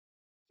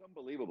 It's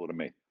unbelievable to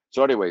me.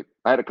 So anyway,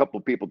 I had a couple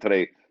of people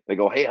today. They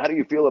go, hey, how do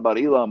you feel about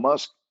Elon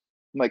Musk?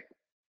 I'm like,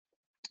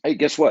 hey,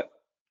 guess what?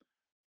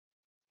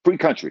 Free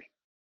country.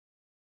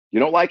 You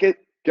don't like it?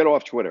 Get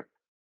off Twitter.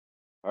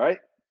 All right?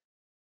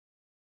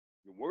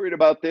 You're worried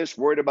about this,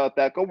 worried about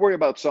that. Go worry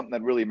about something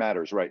that really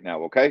matters right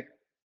now, okay?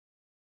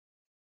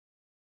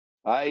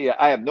 I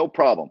have no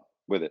problem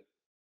with it.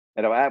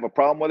 And if I have a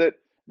problem with it,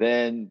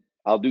 then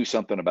I'll do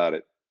something about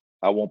it.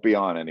 I won't be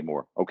on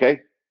anymore,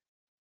 okay?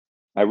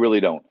 I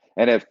really don't.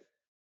 And if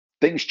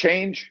things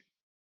change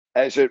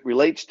as it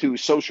relates to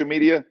social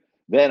media,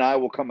 then I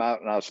will come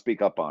out and I'll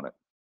speak up on it.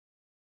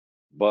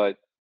 But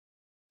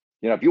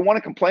if you want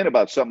to complain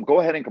about something,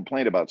 go ahead and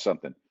complain about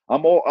something.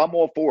 I'm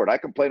all for it. I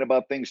complain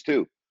about things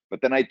too,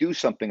 but then I do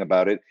something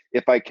about it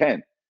if I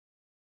can.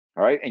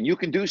 All right, and you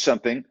can do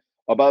something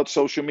about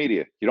social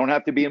media. You don't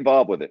have to be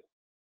involved with it.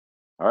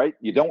 All right,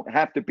 you don't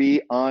have to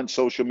be on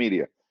social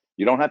media.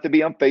 You don't have to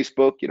be on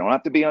Facebook. You don't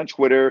have to be on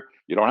Twitter.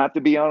 You don't have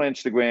to be on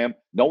Instagram.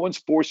 No one's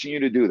forcing you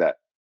to do that.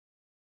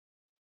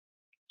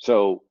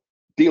 So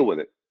deal with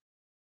it.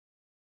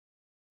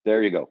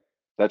 There you go.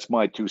 That's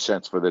my 2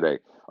 cents for the day.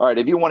 All right,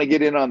 if you want to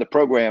get in on the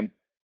program,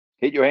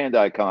 hit your hand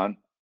icon,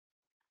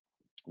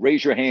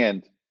 raise your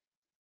hand,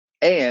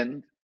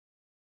 and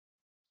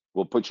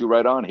we'll put you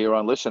right on here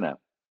on Listen Out.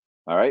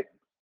 All right,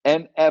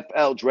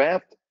 NFL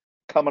Draft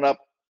coming up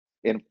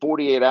in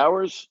 48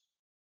 hours.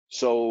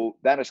 So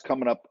that is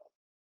coming up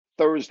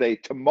Thursday.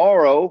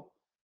 Tomorrow,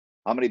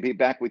 I'm going to be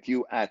back with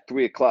you at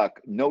 3 o'clock.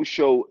 No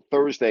show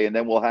Thursday, and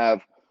then we'll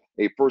have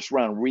a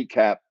first-round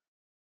recap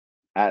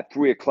at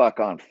 3 o'clock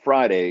on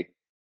Friday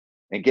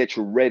and get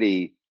you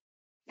ready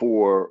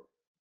for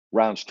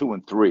rounds 2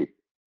 and 3.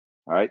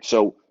 All right.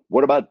 So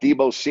what about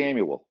Deebo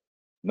Samuel?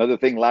 Another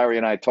thing Larry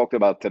and I talked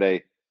about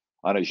today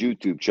on his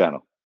YouTube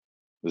channel.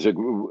 I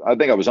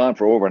think I was on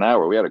for over an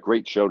hour. We had a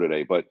great show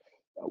today, but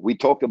we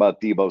talked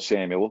about Deebo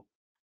Samuel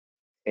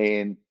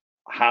and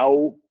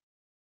how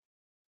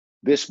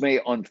this may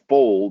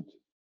unfold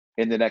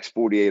in the next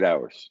 48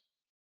 hours.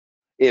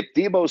 If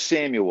Deebo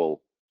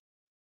Samuel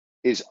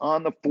is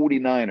on the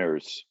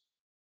 49ers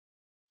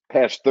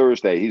past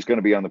Thursday, he's going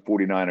to be on the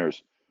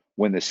 49ers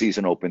when the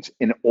season opens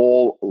in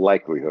all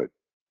likelihood.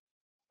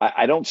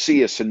 I don't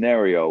see a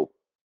scenario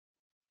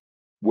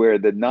where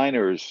the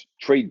Niners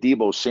trade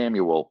Deebo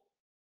Samuel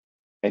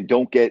and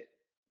don't get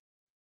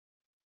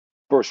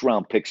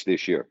first-round picks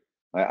this year.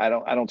 I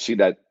don't see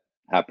that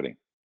happening.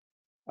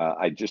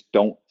 I just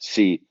don't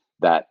see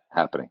that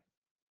happening.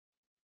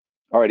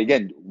 All right,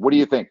 again, what do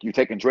you think? You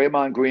taking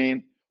Draymond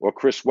Green or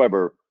Chris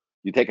Webber?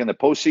 You taking the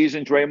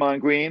postseason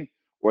Draymond Green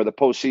or the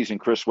postseason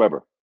Chris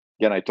Webber?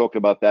 Again, I talked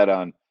about that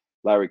on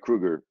Larry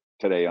Krueger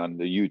today on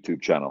the YouTube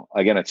channel.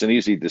 Again, it's an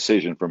easy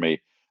decision for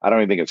me. I don't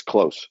even think it's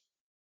close.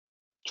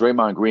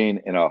 Draymond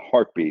Green in a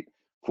heartbeat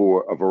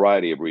for a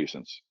variety of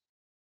reasons.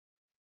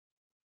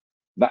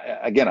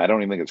 Again, I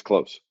don't even think it's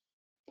close.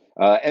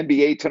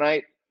 NBA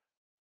tonight,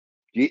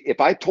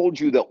 if I told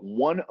you that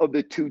one of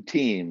the two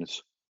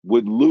teams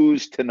would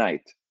lose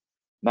tonight,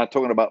 not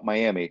talking about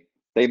Miami,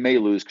 they may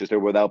lose because they're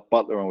without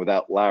Butler and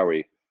without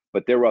Lowry,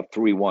 but they're up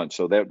 3-1,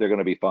 so they're going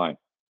to be fine.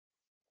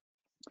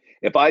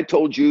 If I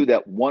told you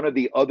that one of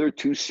the other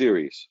two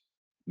series,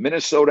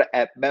 Minnesota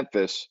at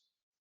Memphis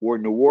or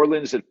New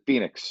Orleans at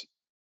Phoenix,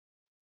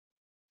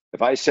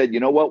 if I said, you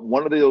know what,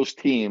 one of those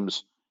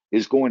teams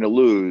is going to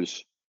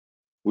lose,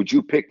 would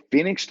you pick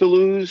Phoenix to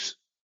lose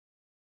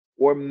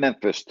or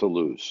Memphis to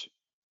lose?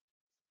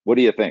 What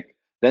do you think?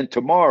 Then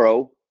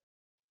tomorrow,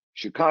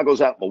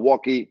 Chicago's at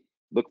Milwaukee.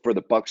 Look for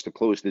the Bucks to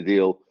close the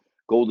deal.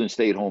 Golden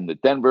State home to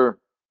Denver.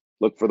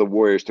 Look for the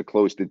Warriors to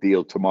close the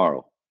deal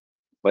tomorrow.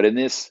 But in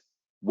this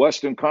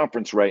Western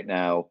Conference right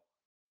now,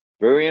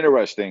 very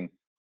interesting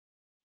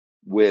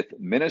with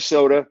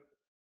Minnesota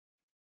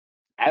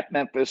at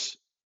Memphis,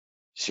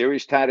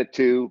 series tied at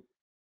 2.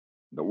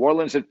 New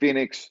Orleans and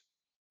Phoenix,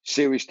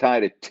 series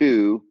tied at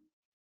 2.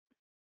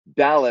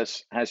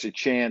 Dallas has a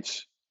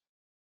chance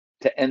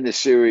to end the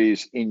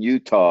series in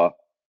Utah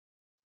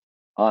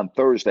on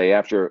Thursday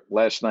after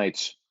last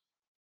night's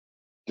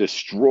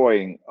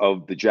destroying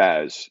of the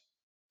Jazz.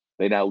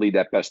 They now lead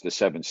that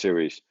best-of-7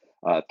 series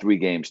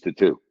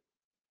 3-2.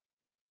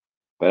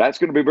 But that's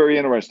going to be very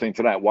interesting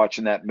tonight,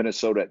 watching that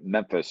Minnesota at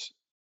Memphis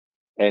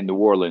and New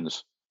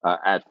Orleans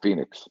at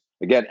Phoenix.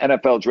 Again,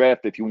 NFL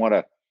draft, if you want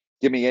to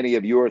give me any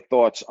of your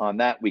thoughts on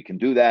that, we can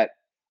do that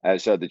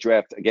as the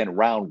draft, again,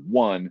 round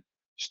 1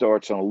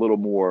 starts on a little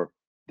more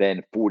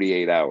than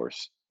 48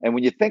 hours. And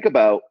when you think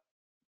about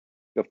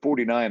the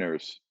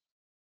 49ers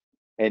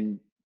and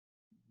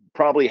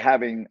probably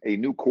having a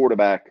new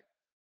quarterback,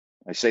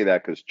 I say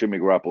that because Jimmy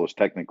Garoppolo is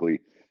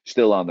technically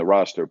still on the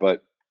roster,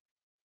 but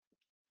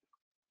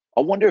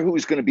I wonder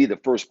who's going to be the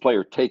first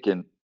player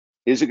taken.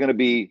 Is it going to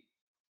be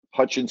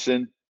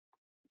Hutchinson?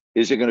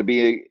 Is it going to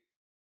be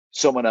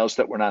someone else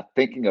that we're not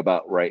thinking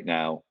about right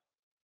now?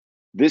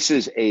 This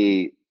is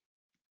a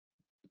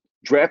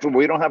draft where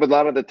we don't have a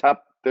lot of the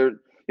top there.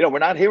 You know, we're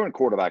not hearing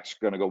quarterbacks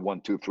going to go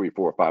 1, 2, 3,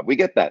 4, 5. We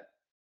get that.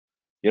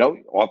 You know,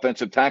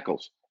 offensive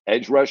tackles,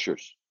 edge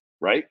rushers,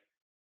 right?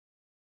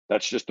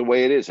 That's just the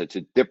way it is. It's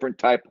a different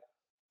type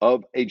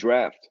of a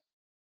draft.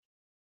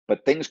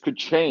 But things could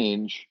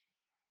change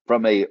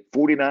from a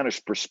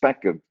 49ers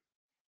perspective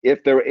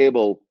if they're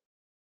able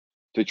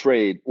to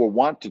trade or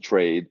want to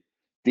trade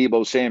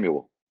Deebo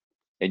Samuel.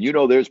 And you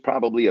know, there's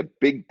probably a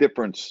big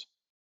difference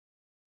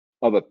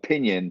of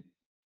opinion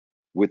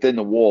within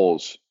the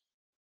walls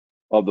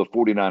of the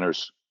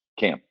 49ers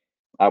camp,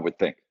 I would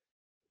think.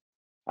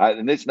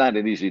 And it's not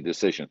an easy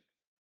decision.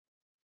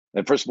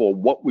 And first of all,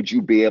 what would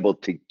you be able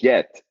to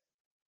get,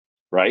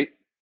 right?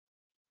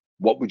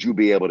 What would you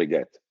be able to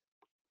get?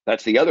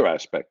 That's the other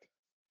aspect.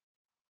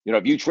 You know,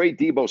 if you trade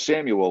Deebo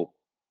Samuel,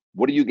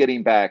 what are you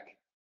getting back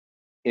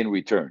in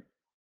return?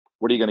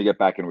 What are you going to get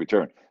back in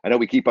return? I know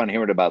we keep on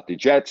hearing about the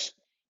Jets.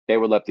 They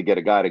were left to get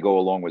a guy to go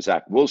along with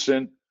Zach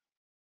Wilson.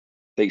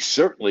 They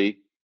certainly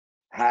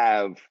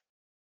have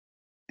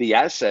the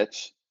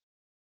assets,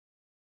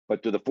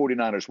 but do the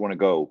 49ers want to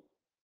go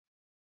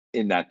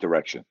in that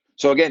direction?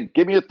 So again,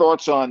 give me your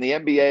thoughts on the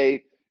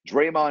NBA,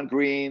 Draymond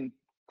Green,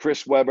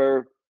 Chris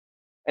Webber,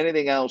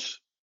 anything else.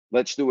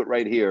 Let's do it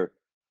right here.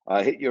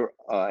 Hit your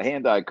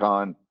hand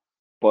icon,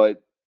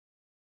 but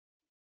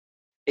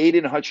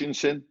Aiden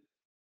Hutchinson,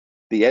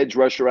 the edge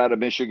rusher out of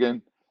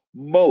Michigan,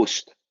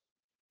 most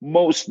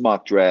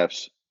mock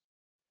drafts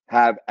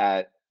have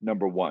at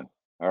number 1.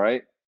 All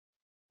right.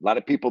 A lot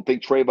of people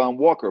think Trayvon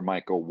Walker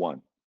might go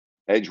 1,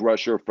 edge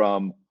rusher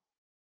from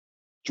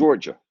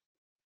Georgia.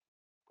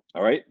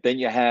 All right. Then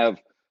you have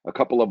a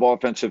couple of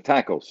offensive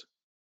tackles.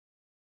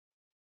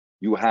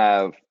 You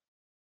have,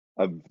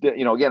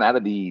 again, out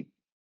of the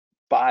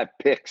 5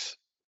 picks,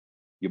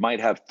 you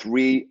might have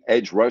 3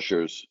 edge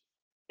rushers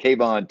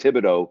Kayvon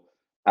Thibodeau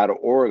out of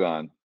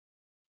Oregon.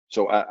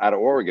 So out of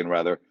Oregon,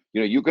 rather,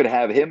 you could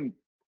have him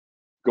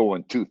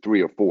going 2,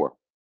 3, or 4.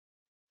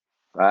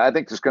 I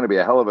think there's going to be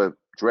a hell of a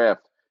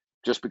draft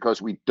just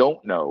because we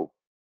don't know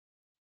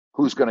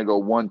who's going to go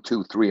 1,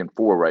 2, 3, and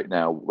 4 right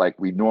now, like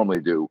we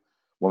normally do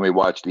when we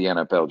watch the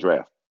NFL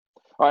draft.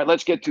 All right,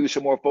 let's get to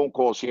some more phone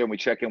calls here, and we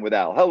check in with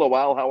Al. Hello,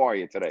 Al. How are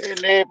you today? Hey,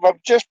 Nate. I'm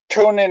just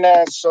tuning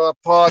in, so I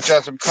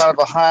apologize. I'm kind of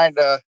behind.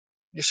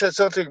 You said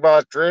something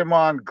about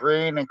Draymond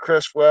Green and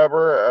Chris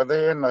Webber. Are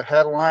they in the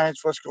headlines?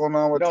 What's going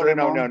on with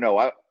Draymond?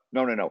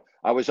 No.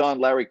 I was on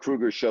Larry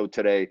Krueger's show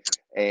today,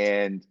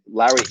 and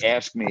Larry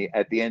asked me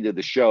at the end of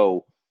the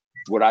show,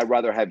 would I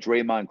rather have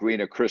Draymond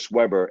Green or Chris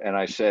Webber? And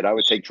I said I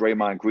would take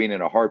Draymond Green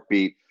in a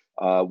heartbeat.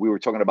 We were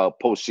talking about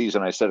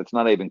postseason. I said it's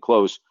not even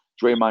close.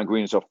 Draymond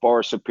Green is a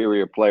far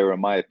superior player,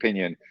 in my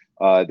opinion,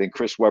 than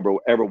Chris Webber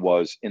ever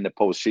was in the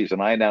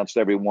postseason. I announced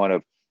every one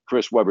of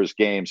Chris Webber's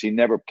games. He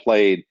never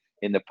played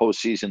in the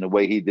postseason the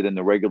way he did in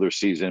the regular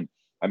season.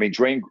 I mean,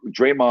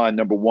 Draymond,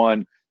 number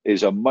one,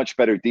 is a much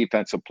better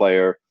defensive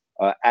player,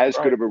 as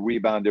good of a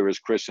rebounder as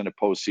Chris in the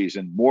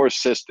postseason, more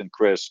assists than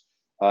Chris,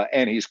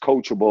 and he's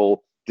coachable.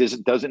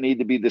 Doesn't need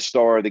to be the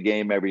star of the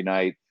game every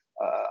night.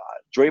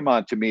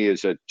 Draymond, to me,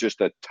 is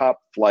just a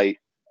top-flight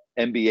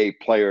NBA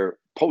player,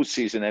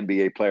 postseason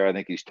NBA player. I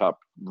think he's top,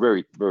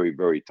 very, very,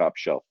 very top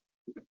shelf.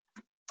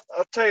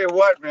 I'll tell you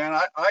what, man,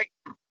 I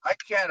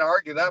can't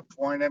argue that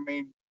point. I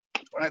mean,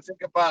 when I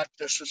think about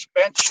the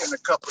suspension a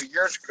couple of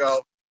years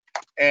ago,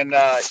 and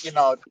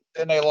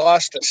then they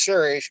lost the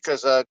series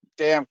because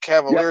damn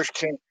Cavaliers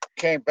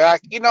came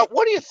back.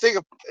 What do you think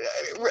of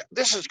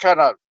this? Is kind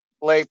of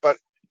late, but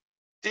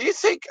do you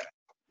think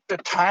the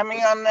timing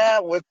on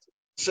that with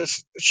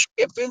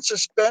it been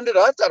suspended?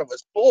 I thought it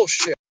was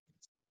bullshit.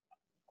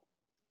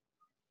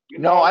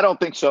 No, I don't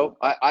think so.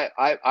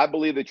 I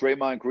believe that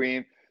Draymond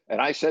Green,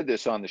 and I said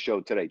this on the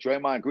show today,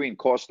 Draymond Green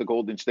cost the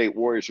Golden State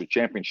Warriors a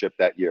championship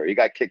that year. He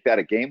got kicked out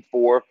of Game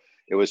 4.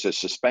 It was a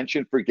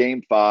suspension for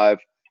Game 5.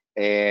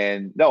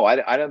 And no, I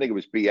don't think it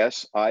was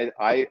BS.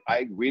 I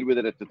agreed with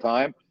it at the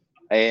time.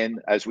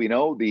 And as we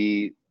know,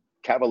 the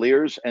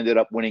Cavaliers ended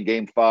up winning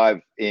Game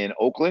 5 in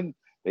Oakland.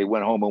 They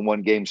went home and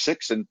won Game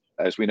 6. And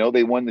as we know,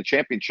 they won the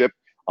championship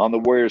on the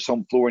Warriors'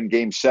 home floor in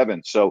Game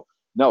 7. So,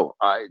 no,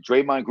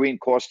 Draymond Green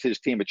cost his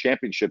team a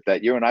championship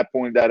that year. And I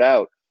pointed that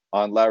out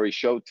on Larry's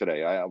show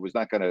today. I was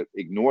not going to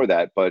ignore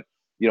that. But,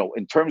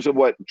 in terms of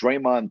what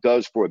Draymond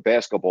does for a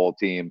basketball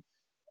team,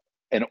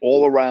 an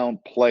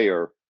all-around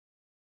player,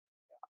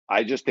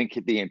 I just think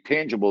the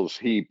intangibles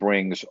he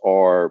brings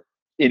are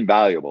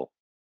invaluable.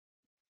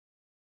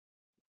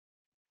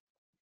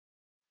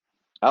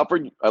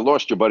 Alfred, I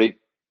lost you, buddy.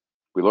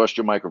 We lost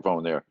your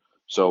microphone there.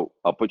 So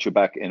I'll put you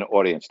back in the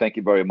audience. Thank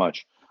you very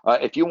much.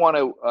 If you want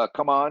to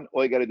come on,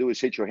 all you got to do is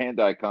hit your hand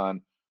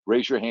icon,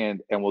 raise your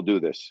hand, and we'll do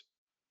this.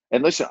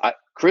 And listen,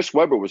 Chris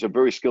Webber was a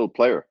very skilled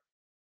player.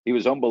 He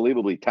was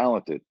unbelievably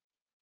talented.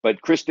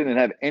 But Chris didn't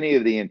have any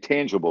of the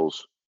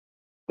intangibles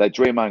that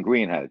Draymond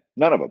Green had.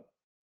 None of them.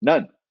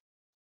 None.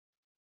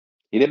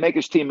 He didn't make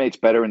his teammates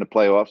better in the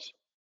playoffs.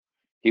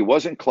 He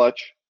wasn't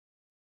clutch.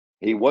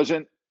 He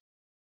wasn't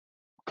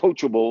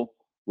coachable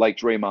like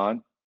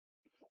Draymond.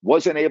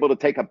 Wasn't able to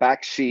take a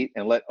back seat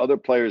and let other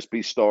players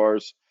be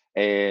stars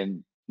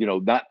and,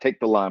 not take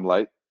the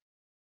limelight.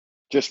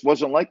 Just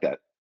wasn't like that.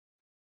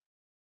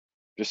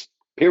 Just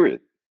period.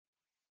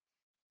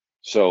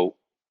 So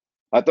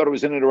I thought it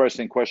was an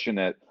interesting question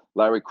that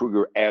Larry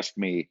Krueger asked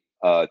me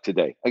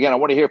today. Again, I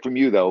want to hear from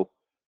you, though.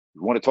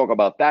 You want to talk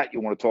about that? You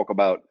want to talk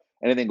about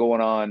anything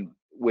going on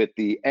with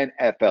the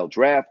NFL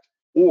draft?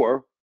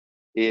 Or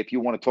if you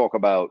want to talk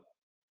about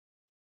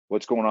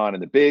what's going on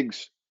in the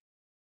bigs,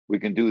 we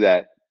can do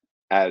that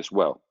as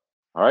well.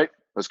 All right,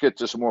 let's get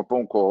to some more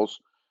phone calls.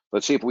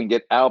 Let's see if we can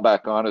get Al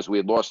back on, as we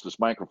had lost this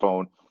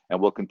microphone,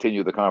 and we'll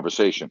continue the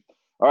conversation.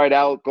 All right,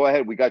 Al, go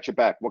ahead. We got you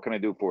back. What can I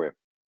do for you?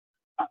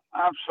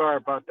 I'm sorry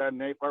about that,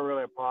 Nate. I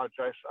really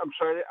apologize. I'm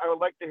sorry. I would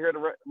like to hear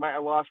I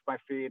lost my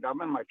feed.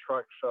 I'm in my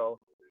truck, so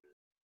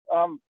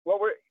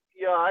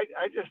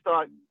I just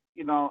thought,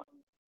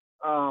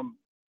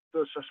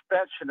 the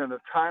suspension and the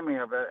timing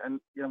of it, and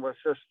it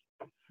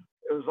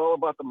was all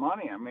about the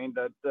money. I mean,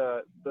 that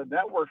the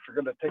networks are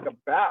going to take a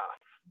bath.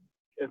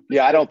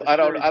 I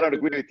don't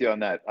agree with you on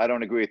that. I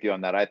don't agree with you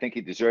on that. I think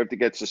he deserved to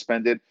get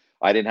suspended.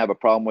 I didn't have a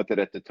problem with it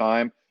at the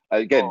time.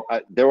 Again,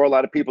 there are a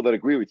lot of people that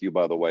agree with you,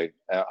 by the way.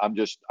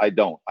 I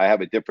don't. I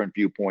have a different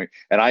viewpoint.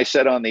 And I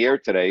said on the air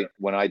today,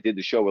 when I did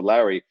the show with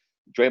Larry,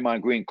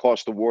 Draymond Green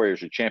cost the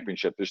Warriors a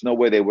championship. There's no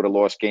way they would have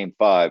lost Game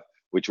 5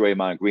 with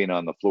Draymond Green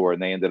on the floor,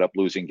 and they ended up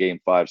losing Game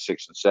 5,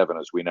 6, and 7,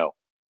 as we know.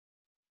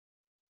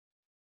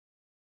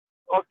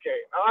 Okay,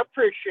 I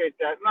appreciate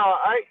that. No,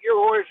 you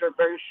always are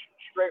very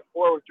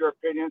straightforward with your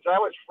opinions. I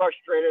was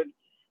frustrated.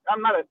 I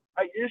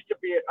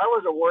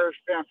was a Warriors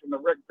fan from the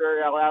Rick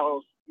Barry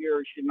Alalo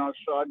years,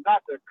 so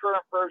not the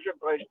current version,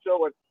 but I still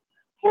would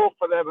pull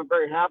for them and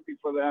very happy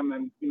for them.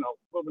 And,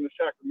 moving to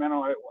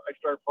Sacramento, I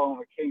started following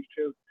the Kings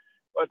too.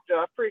 But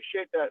I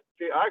appreciate that.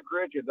 See, I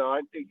agree with you, though.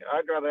 I think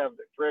I'd rather have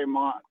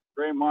Draymond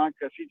Draymond,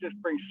 because he just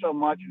brings so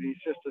much, and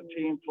he's just a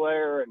team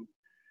player.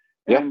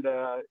 And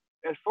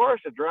as far as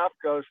the draft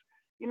goes,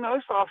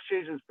 this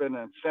offseason's been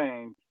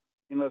insane.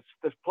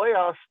 This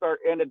playoff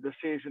ended the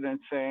season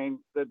insane.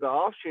 The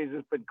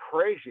offseason's been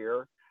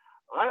crazier.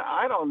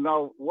 I don't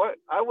know what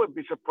 – I wouldn't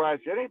be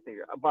surprised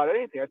about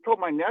anything. I told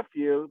my one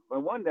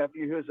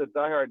nephew, who's a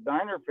diehard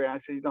Niner fan, I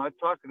said, I was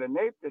talking to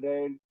Nate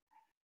today, and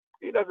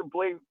he doesn't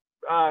believe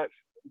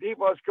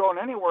Debo's going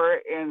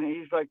anywhere. And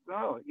he's like,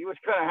 no. He was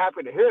kind of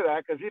happy to hear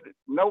that because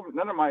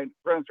none of my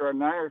friends are a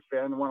Niners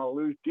fan and want to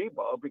lose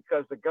Debo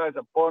because the guy's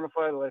a bona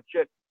fide,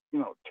 legit,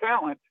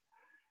 talent.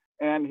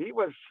 And he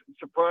was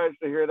surprised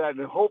to hear that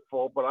and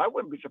hopeful, but I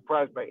wouldn't be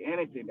surprised by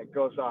anything that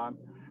goes on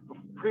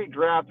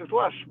pre-draft. There's a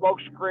lot of smoke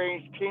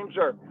screens. Teams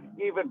are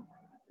even,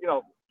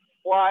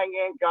 flying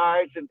in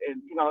guys, and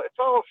it's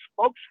all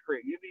smoke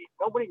screen.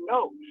 Nobody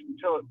knows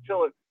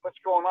until what's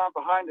going on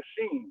behind the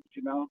scenes.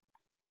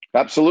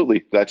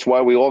 Absolutely. That's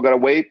why we all got to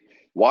wait,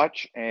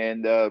 watch,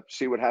 and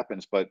see what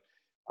happens. But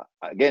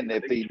again,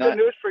 if it's good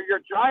news for your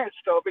Giants,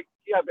 though.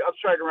 I'm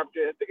sorry to interrupt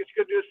you. I think it's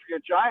good news for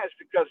your Giants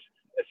because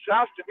it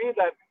sounds to me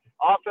that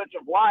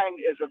offensive line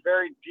is a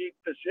very deep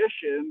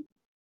position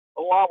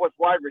along with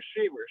wide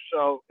receivers.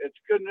 So it's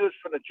good news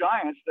for the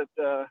Giants that,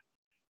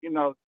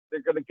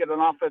 they're going to get an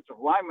offensive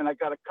lineman. I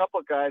got a couple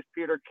of guys,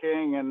 Peter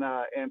King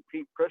and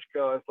Pete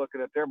Prisco. I was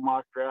looking at their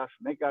mock drafts,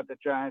 and they got the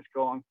Giants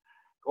going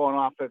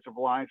offensive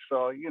line.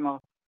 So,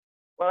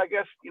 but I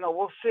guess,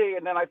 we'll see.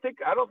 And then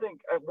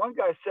one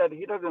guy said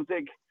he doesn't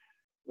think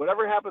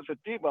whatever happens with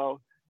Debo,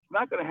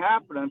 not going to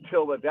happen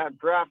until that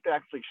draft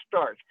actually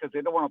starts because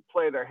they don't want to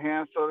play their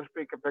hands, so to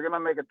speak. If they're going to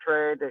make a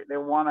trade, they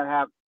want to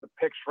have the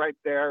picks right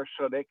there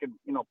so they can,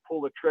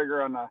 pull the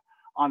trigger on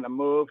the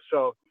move.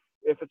 So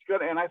if it's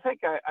good, and I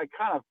think I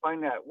kind of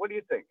find that. What do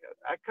you think?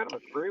 I kind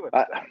of agree with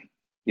that.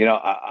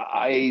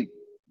 I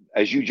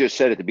as you just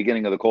said at the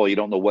beginning of the call, you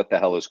don't know what the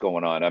hell is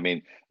going on. I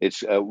mean,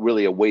 it's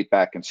really a wait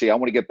back and see. I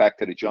want to get back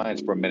to the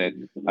Giants for a minute.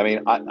 I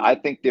mean, I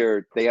think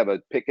they have a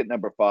pick at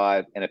number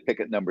 5 and a pick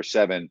at number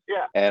 7.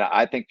 Yeah. And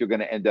I think they're going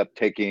to end up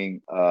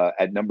taking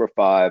at number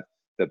 5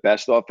 the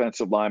best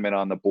offensive lineman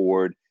on the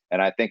board.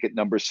 And I think at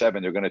number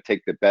 7, they're going to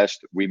take the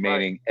best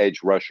remaining edge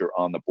rusher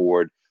on the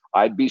board.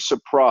 I'd be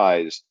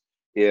surprised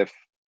if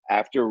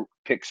after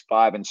picks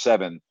 5 and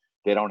 7,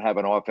 they don't have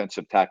an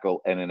offensive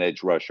tackle and an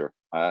edge rusher.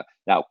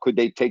 Now, could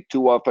they take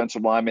 2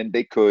 offensive linemen?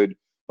 They could,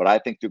 but I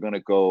think they're going to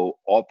go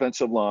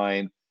offensive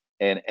line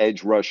and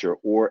edge rusher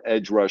or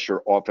edge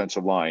rusher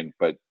offensive line.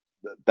 But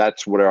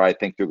that's where I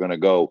think they're going to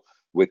go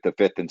with the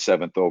 5th and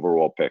 7th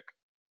overall pick.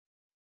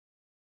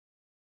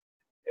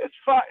 It's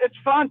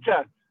fun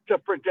to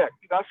predict.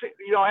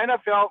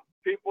 NFL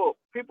people,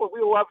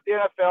 we love the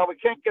NFL. We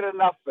can't get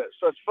enough of it.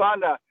 So it's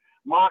fun to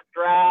mock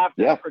draft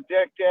and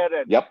predict it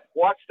and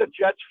watch the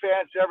Jets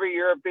fans every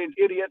year being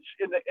idiots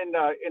in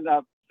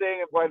the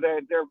thing where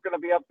they're going to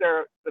be up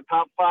there the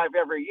top 5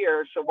 every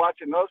year. So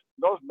watching those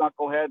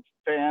knuckleheads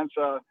fans,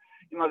 the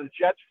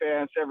Jets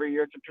fans every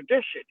year, it's a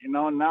tradition, and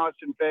now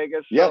it's in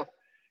Vegas. So,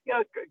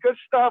 good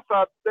stuff.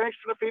 Thanks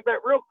for the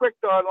feedback. Real quick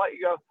though, I'll let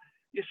you go.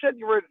 You said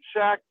you were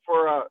sacked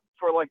for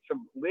like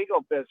some legal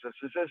business.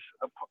 Is this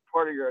a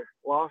part of your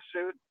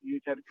lawsuit?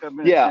 You had to come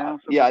in.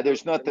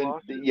 There's nothing.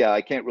 Yeah,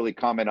 I can't really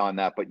comment on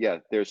that, but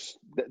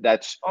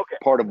that's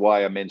part of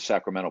why I'm in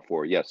Sacramento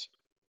for. Yes.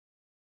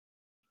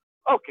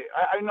 Okay,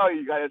 I know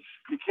you guys.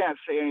 You can't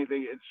say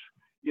anything.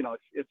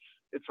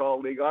 It's all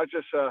legal. I was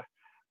just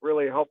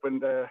really hoping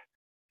to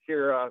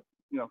hear.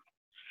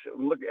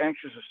 Look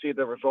anxious to see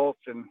the results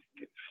and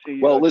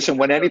see. Well, listen.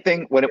 When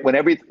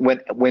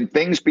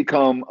things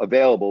become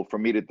available for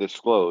me to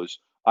disclose,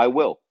 I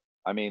will.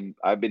 I mean,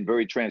 I've been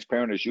very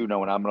transparent, as you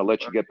know, and I'm going to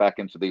let you get back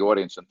into the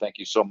audience. And thank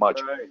you so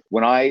much. Right.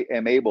 When I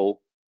am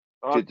able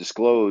to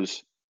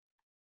disclose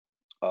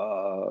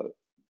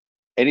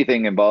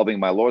anything involving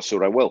my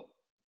lawsuit, I will.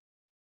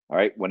 All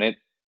right. When it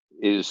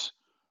is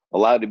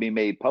allowed to be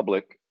made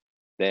public,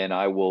 then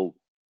I will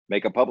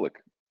make it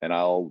public, and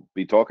I'll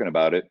be talking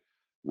about it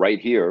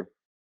right here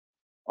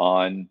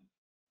on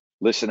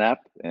Listen App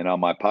and on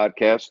my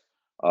podcast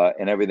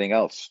and everything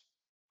else.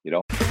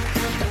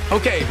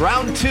 Okay,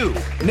 round 2.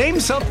 Name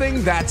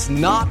something that's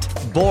not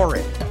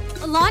boring.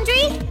 A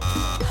laundry?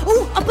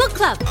 Ooh, a book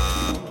club.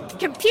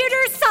 Computer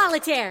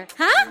solitaire,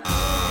 huh?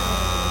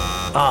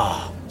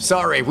 Ah,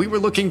 sorry, we were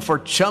looking for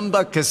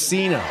Chumba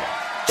Casino.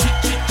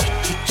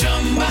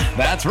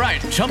 That's right,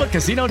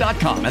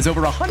 ChumbaCasino.com has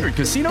over 100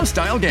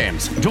 casino-style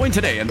games. Join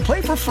today and play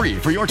for free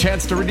for your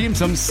chance to redeem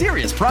some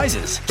serious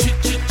prizes.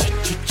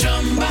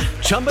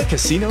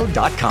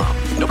 ChumbaCasino.com.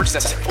 No purchase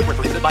necessary. Void where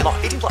prohibited by law.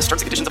 18+ terms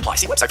and conditions apply.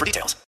 See website for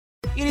details.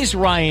 It is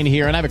Ryan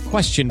here, and I have a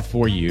question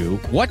for you.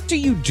 What do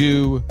you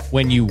do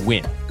when you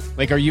win?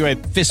 Like, are you a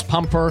fist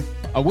pumper?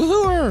 A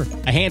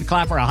woohooer, a hand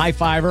clapper, a high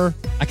fiver.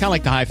 I kind of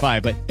like the high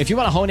five, but if you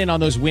want to hone in on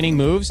those winning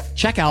moves,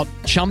 check out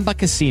Chumba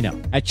Casino.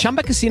 At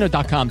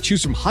ChumbaCasino.com,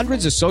 choose from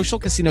hundreds of social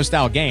casino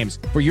style games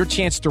for your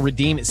chance to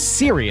redeem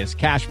serious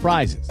cash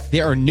prizes.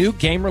 There are new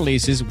game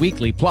releases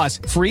weekly, plus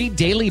free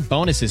daily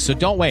bonuses. So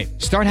don't wait.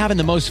 Start having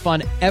the most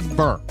fun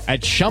ever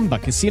at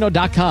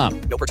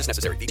ChumbaCasino.com. No purchase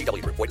necessary.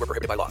 VGW Group. Void where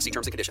prohibited by law. See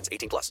terms and conditions.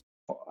 18+.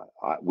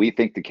 We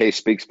think the case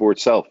speaks for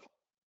itself.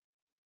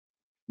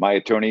 My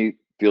attorney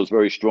feels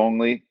very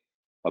strongly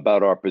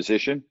about our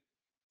position,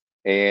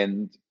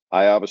 and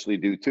I obviously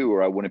do too,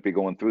 or I wouldn't be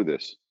going through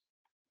this.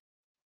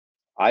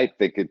 I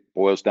think it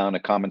boils down to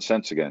common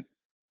sense again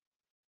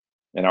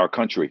in our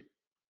country.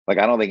 Like,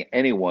 I don't think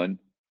anyone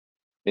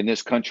in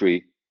this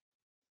country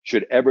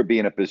should ever be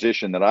in a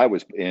position that I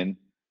was in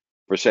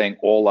for saying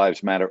all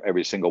lives matter,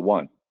 every single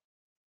one.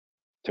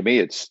 To me,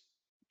 it's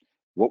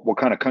what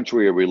kind of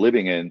country are we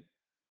living in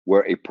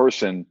where a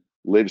person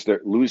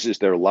loses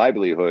their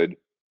livelihood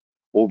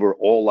over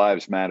all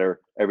lives matter,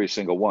 every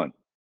single one?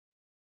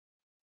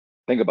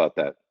 Think about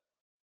that,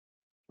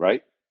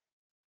 right?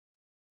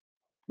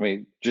 I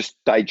mean, just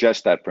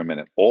digest that for a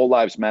minute. All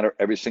lives matter,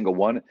 every single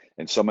one,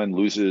 and someone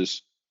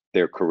loses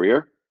their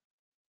career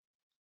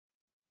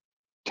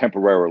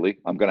temporarily.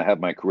 I'm going to have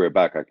my career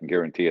back. I can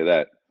guarantee you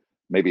that.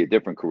 Maybe a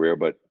different career,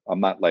 but I'm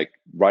not like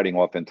riding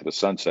off into the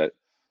sunset.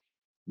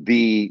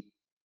 I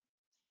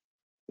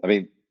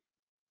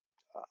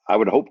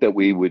would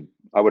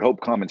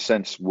hope common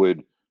sense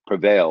would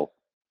prevail,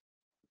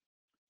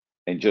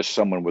 and just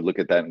someone would look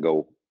at that and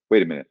go,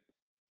 wait a minute.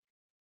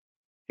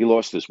 He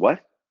lost his what?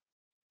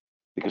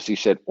 Because he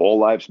said all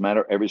lives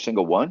matter, every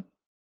single one.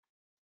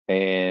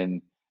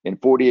 And in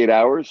 48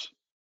 hours,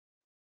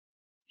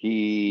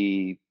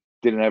 he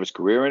didn't have his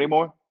career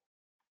anymore.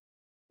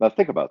 Now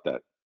think about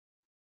that,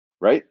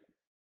 right?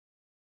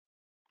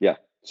 Yeah.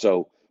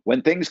 So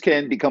when things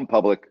can become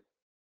public,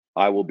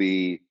 I will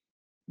be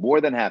more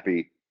than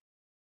happy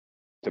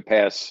to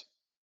pass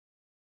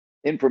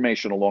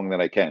information along that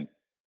I can.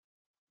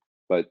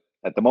 But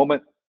at the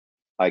moment,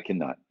 I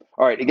cannot.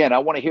 All right. Again, I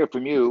want to hear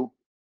from you.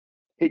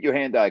 Hit your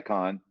hand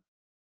icon,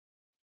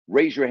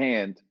 raise your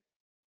hand,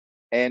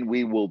 and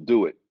we will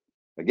do it.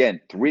 Again,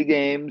 3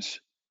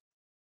 games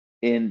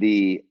in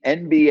the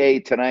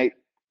NBA tonight,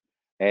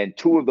 and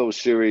 2 of those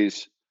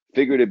series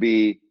figure to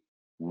be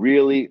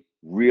really,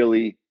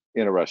 really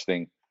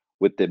interesting,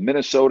 with the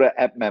Minnesota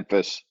at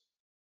Memphis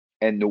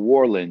and New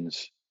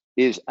Orleans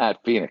is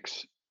at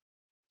Phoenix.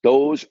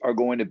 Those are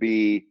going to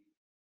be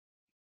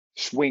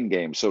swing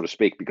games, so to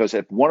speak, because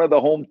if one of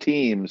the home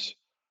teams,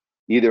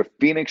 either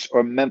Phoenix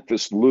or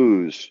Memphis,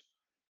 lose,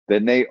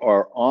 then they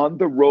are on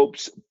the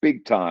ropes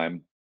big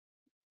time,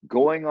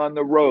 going on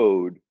the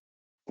road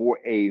for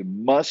a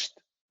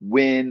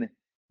must-win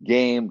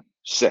game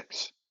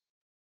 6.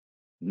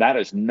 That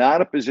is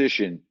not a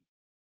position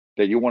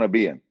that you want to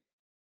be in.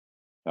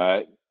 All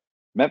right.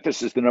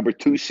 Memphis is the number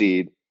 2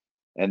 seed,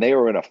 and they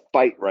are in a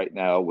fight right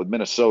now with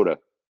Minnesota.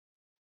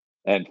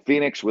 And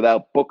Phoenix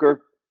without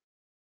Booker,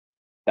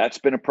 that's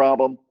been a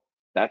problem.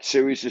 That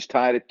series is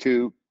tied at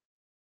 2.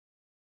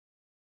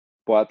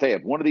 Well, I'll tell you,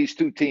 if one of these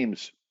 2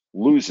 teams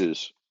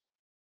loses,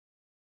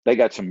 they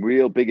got some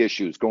real big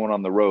issues going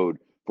on the road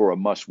for a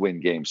must-win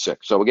game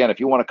 6. So again, if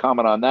you want to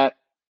comment on that,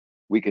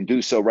 we can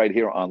do so right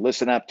here on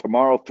Listen App.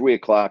 Tomorrow, 3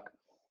 o'clock.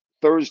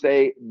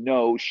 Thursday,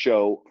 no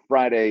show.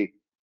 Friday,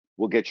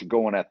 we'll get you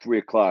going at 3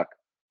 o'clock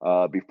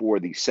before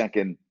the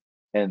 2nd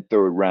and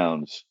 3rd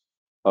rounds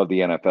of the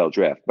NFL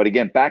draft. But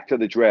again, back to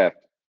the draft.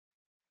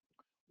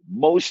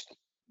 Most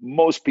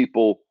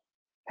people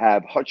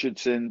have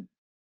Hutchinson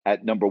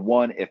at number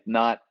 1. If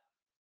not,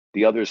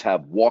 the others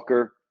have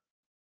Walker,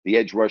 the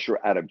edge rusher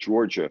out of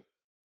Georgia,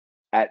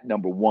 at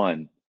number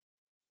 1.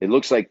 It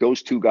looks like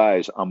those 2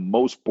 guys on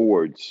most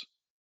boards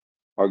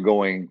are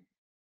going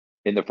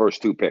in the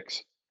first 2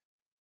 picks.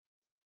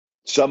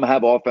 Some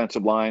have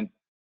offensive line,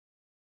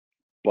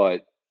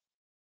 but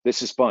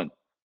this is fun.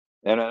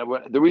 And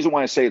the reason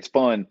why I say it's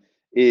fun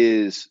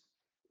is,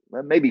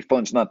 maybe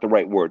fun's not the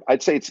right word.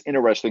 I'd say it's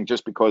interesting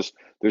just because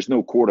there's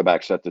no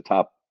quarterbacks at the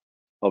top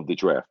of the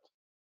draft.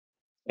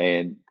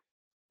 And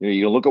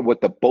you look at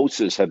what the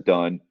Bosa's have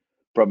done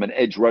from an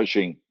edge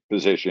rushing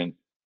position.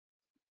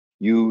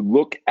 You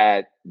look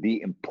at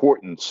the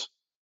importance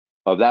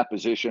of that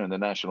position in the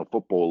National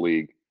Football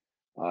League.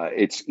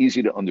 It's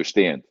easy to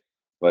understand.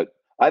 But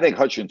I think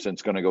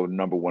Hutchinson's going to go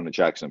number 1 in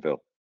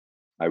Jacksonville.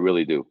 I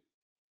really do.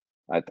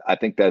 I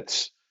think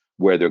that's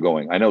where they're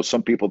going. I know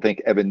some people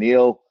think Evan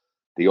Neal,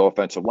 the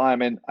offensive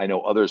lineman. I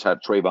know others have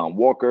Trayvon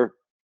Walker.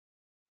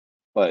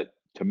 But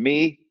to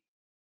me,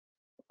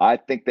 I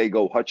think they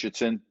go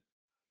Hutchinson.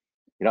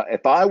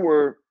 If I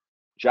were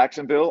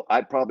Jacksonville,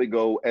 I'd probably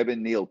go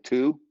Evan Neal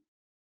 2.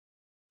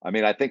 I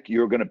mean, I think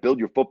you're going to build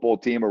your football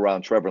team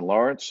around Trevor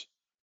Lawrence.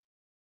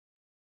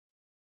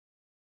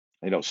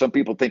 Some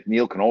people think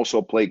Neal can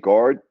also play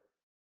guard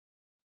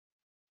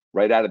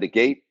right out of the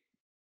gate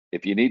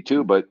if you need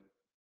to. But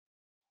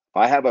if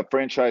I have a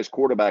franchise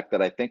quarterback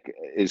that I think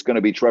is going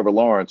to be Trevor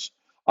Lawrence,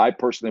 I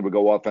personally would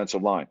go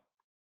offensive line.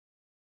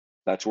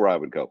 That's where I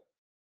would go.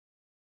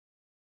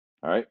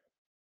 All right?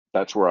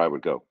 That's where I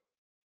would go.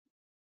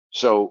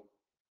 So,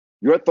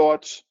 your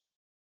thoughts.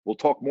 We'll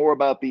talk more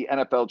about the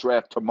NFL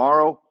draft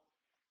tomorrow.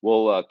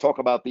 We'll talk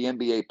about the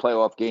NBA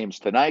playoff games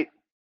tonight,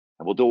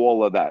 and we'll do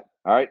all of that.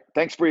 All right?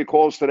 Thanks for your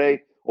calls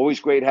today. Always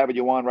great having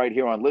you on right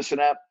here on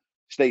Listen App.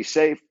 Stay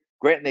safe.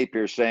 Grant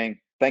Napier saying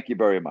thank you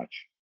very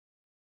much.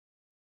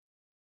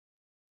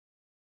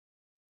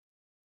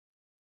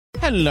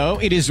 Hello,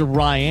 it is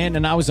Ryan,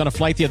 and I was on a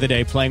flight the other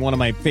day playing one of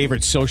my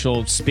favorite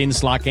social spin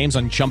slot games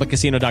on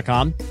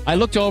ChumbaCasino.com. I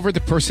looked over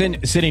the person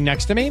sitting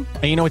next to me,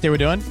 and you know what they were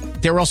doing?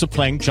 They were also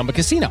playing Chumba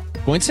Casino.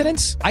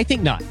 Coincidence? I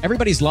think not.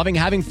 Everybody's loving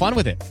having fun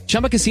with it.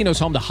 Chumba Casino is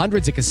home to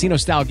hundreds of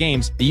casino-style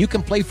games that you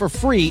can play for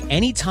free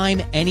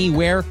anytime,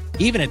 anywhere,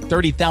 even at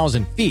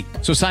 30,000 feet.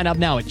 So sign up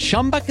now at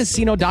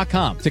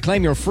ChumbaCasino.com to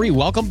claim your free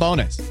welcome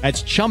bonus.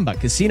 That's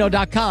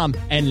ChumbaCasino.com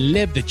and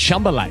live the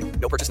Chumba life.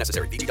 No purchase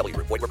necessary. VGW.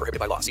 Void where prohibited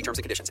by law. See terms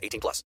and conditions.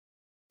 18+.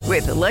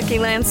 With the Lucky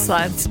Land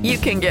Slots, you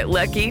can get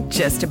lucky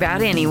just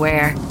about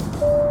anywhere.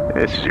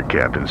 This is your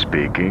captain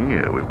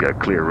speaking. We've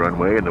got clear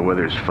runway and the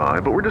weather's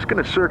fine, but we're just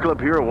going to circle up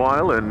here a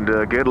while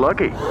and get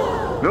lucky.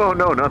 No,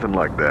 nothing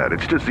like that.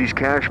 It's just these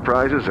cash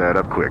prizes add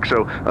up quick.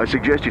 So I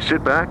suggest you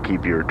sit back,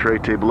 keep your tray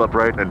table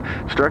upright, and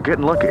start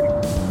getting lucky.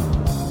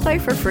 Play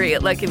for free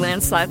at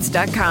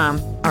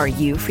LuckyLandSlots.com. Are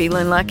you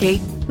feeling lucky?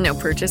 No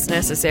purchase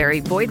necessary.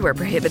 Void where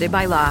prohibited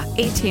by law.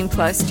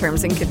 18+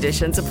 terms and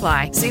conditions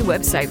apply. See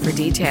website for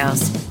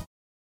details.